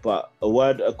 But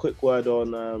a quick word on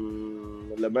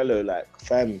LaMelo, like,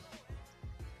 fam.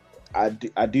 I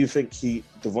do think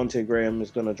Devontae Graham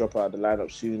is gonna drop out of the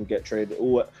lineup soon, get traded.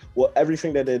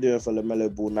 Everything that they're doing for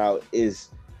LaMelo Ball now is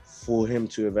for him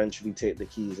to eventually take the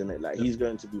keys in it. Like, he's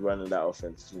going to be running that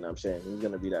offense. You know what I'm saying? He's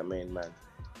gonna be that main man.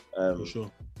 For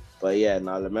sure. But yeah,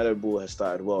 now LaMelo Ball has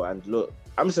started well, and look,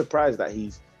 I'm surprised that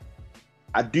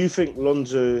I do think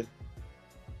Lonzo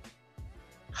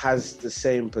has the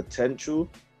same potential.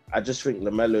 I just think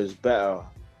LaMelo is better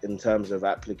in terms of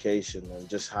application and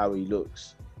just how he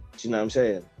looks. Do you know what I'm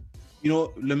saying? You know,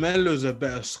 LaMelo's a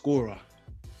better scorer.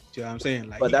 Do you know what I'm saying?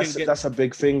 Like, but that's a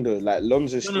big thing though. Like,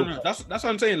 Lonzo's No. That's what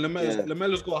I'm saying.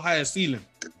 LaMelo's got a higher ceiling.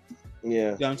 Yeah. You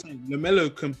know what I'm saying?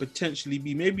 LaMelo can potentially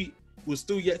be, maybe we're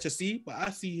still yet to see, but I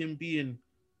see him being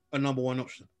a number one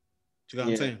option. Do you know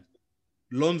what I'm saying?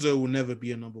 Lonzo will never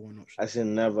be a number one option. I said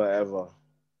never ever.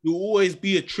 He'll always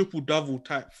be a triple-double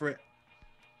type threat.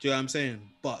 Do you know what I'm saying?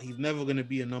 But he's never going to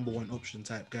be a number one option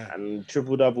type guy. And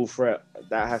triple-double threat,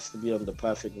 that has to be on the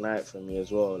perfect night for me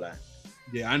as well. Like,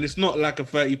 yeah, and it's not like a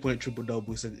 30-point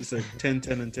triple-double. It's a 10,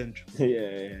 10, and 10 triple.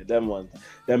 Yeah, them ones.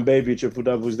 Them baby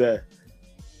triple-doubles there.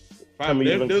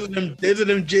 Those are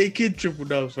them J-Kid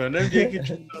triple-doubles, man. Them J-Kid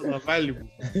triple-doubles are valuable.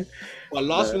 But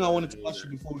last thing I wanted to ask you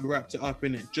before we wrapped it up,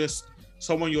 innit? Just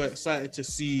someone you're excited to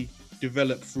see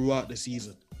develop throughout the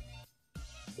season.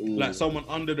 Ooh. Like someone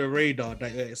under the radar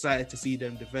that you're excited to see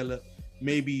them develop.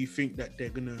 Maybe you think that they're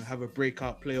gonna have a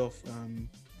breakout playoff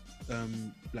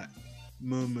like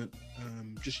moment.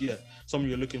 Someone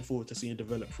you're looking forward to seeing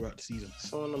develop throughout the season.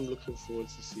 Someone I'm looking forward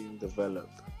to seeing develop.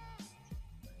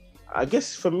 I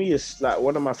guess for me, it's like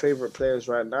one of my favorite players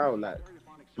right now, like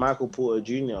Michael Porter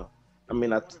Jr. I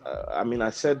mean, I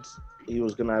said he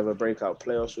was gonna have a breakout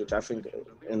playoffs, which I think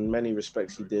in many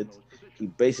respects he did. He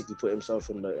basically put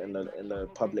himself in the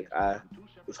public eye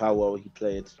with how well he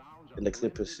played in the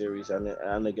Clippers series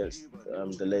and against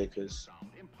the Lakers.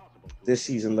 This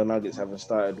season, the Nuggets haven't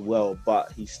started well,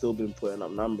 but he's still been putting up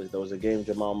numbers. There was a game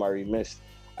Jamal Murray missed,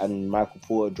 and Michael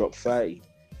Porter dropped 30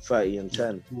 and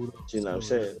 10. Do you know what I'm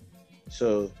saying?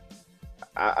 So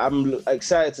I'm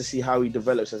excited to see how he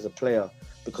develops as a player,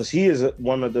 because he is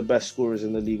one of the best scorers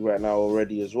in the league right now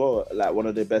already as well, like one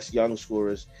of the best young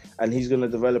scorers, and he's going to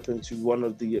develop into one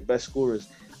of the best scorers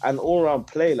and all-around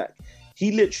play. Like,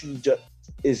 he literally just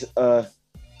is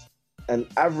an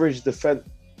average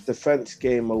defense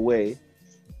game away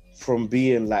from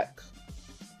being like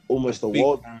almost a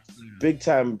world big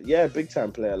time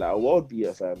player, like a world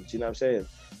beater, fam. Do you know what I'm saying?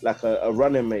 Like a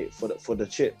running mate for the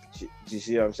chip. Do you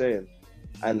see what I'm saying?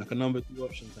 And like a number 2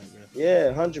 option type,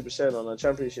 yeah, 100% on a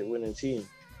championship winning team.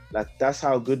 Like, that's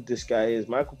how good this guy is.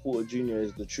 Michael Porter Jr.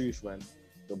 is the truth, man.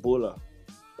 The baller.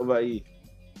 What about you?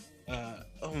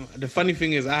 The funny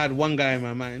thing is, I had one guy in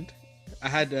my mind. I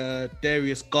had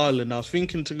Darius Garland. I was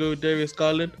thinking to go with Darius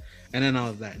Garland, and then I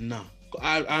was like, nah.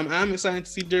 I'm excited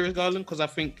to see Darius Garland because I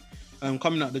think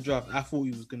coming out the draft, I thought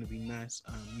he was going to be nice.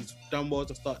 He's done well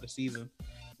to start the season.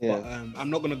 Yeah. But I'm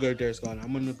not going to go with Darius Garland.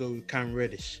 I'm going to go with Cam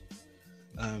Reddish.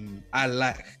 I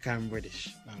like Cam Reddish.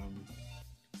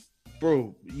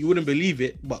 Bro, you wouldn't believe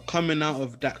it, but coming out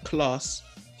of that class,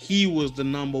 he was the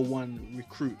number 1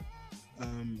 recruit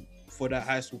for that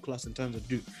high school class in terms of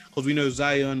Duke. Because we know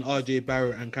Zion, RJ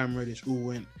Barrett, and Cam Reddish all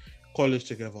went college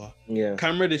together. Yeah,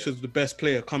 Cam Reddish was the best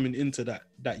player coming into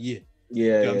that year.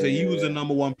 Yeah, you know he was the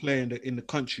number 1 player in the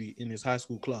country in his high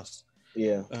school class.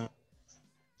 Yeah.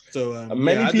 So And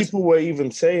many people were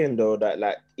even saying though that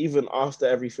like even after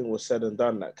everything was said and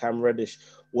done, that Cam Reddish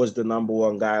was the number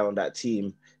one guy on that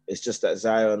team. It's just that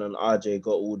Zion and RJ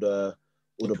got all the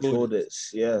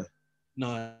plaudits. Yeah.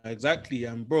 No, exactly.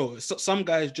 Bro, some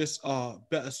guys just are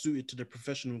better suited to the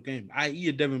professional game,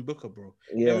 i.e. Devin Booker, bro.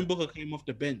 Yeah. Devin Booker came off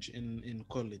the bench in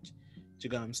college. Do you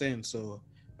get what I'm saying? So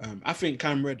I think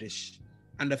Cam Reddish,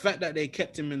 and the fact that they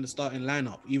kept him in the starting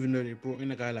lineup, even though they brought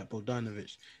in a guy like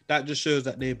Bogdanovic, that just shows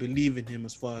that they believe in him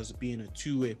as far as being a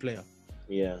two-way player.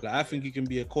 Yeah. Like, I think he can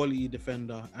be a quality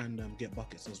defender and get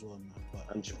buckets as well, man. But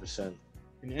 100%.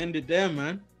 and end it there,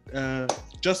 man.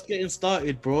 Just getting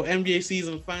started, bro. NBA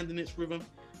season finding its rhythm.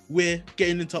 We're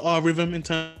getting into our rhythm in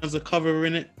terms of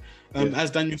covering it.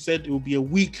 As Daniel said, it will be a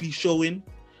weekly showing.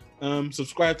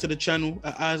 Subscribe to the channel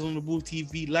at Eyes on the Ball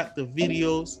TV. Like the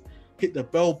videos, hit the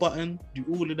bell button, do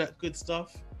all of that good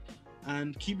stuff,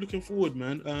 and keep looking forward,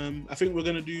 man. I think we're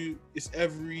gonna do this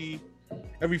every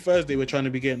Thursday. We're trying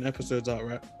to be getting episodes out,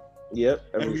 right? Yep.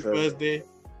 Every Thursday,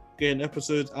 getting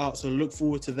episodes out. So look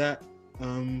forward to that.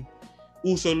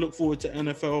 Also look forward to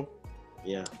NFL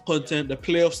content. The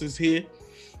playoffs is here.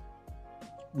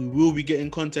 We will be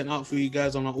getting content out for you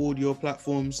guys on our audio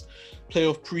platforms,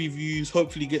 playoff previews,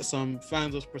 hopefully get some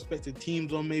fans of prospective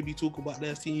teams on, maybe talk about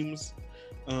their teams.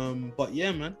 But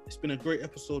yeah, man, it's been a great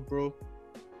episode, bro.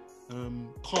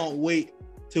 Can't wait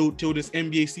till this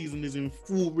NBA season is in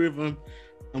full rhythm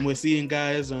and we're seeing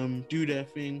guys do their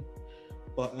thing.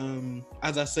 But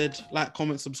as I said, like,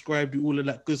 comment, subscribe, do all of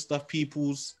that good stuff,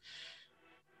 peoples.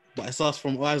 But it's us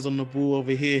from Eyes on the Ball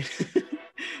over here.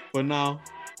 For now,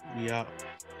 we out.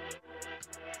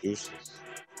 Useless.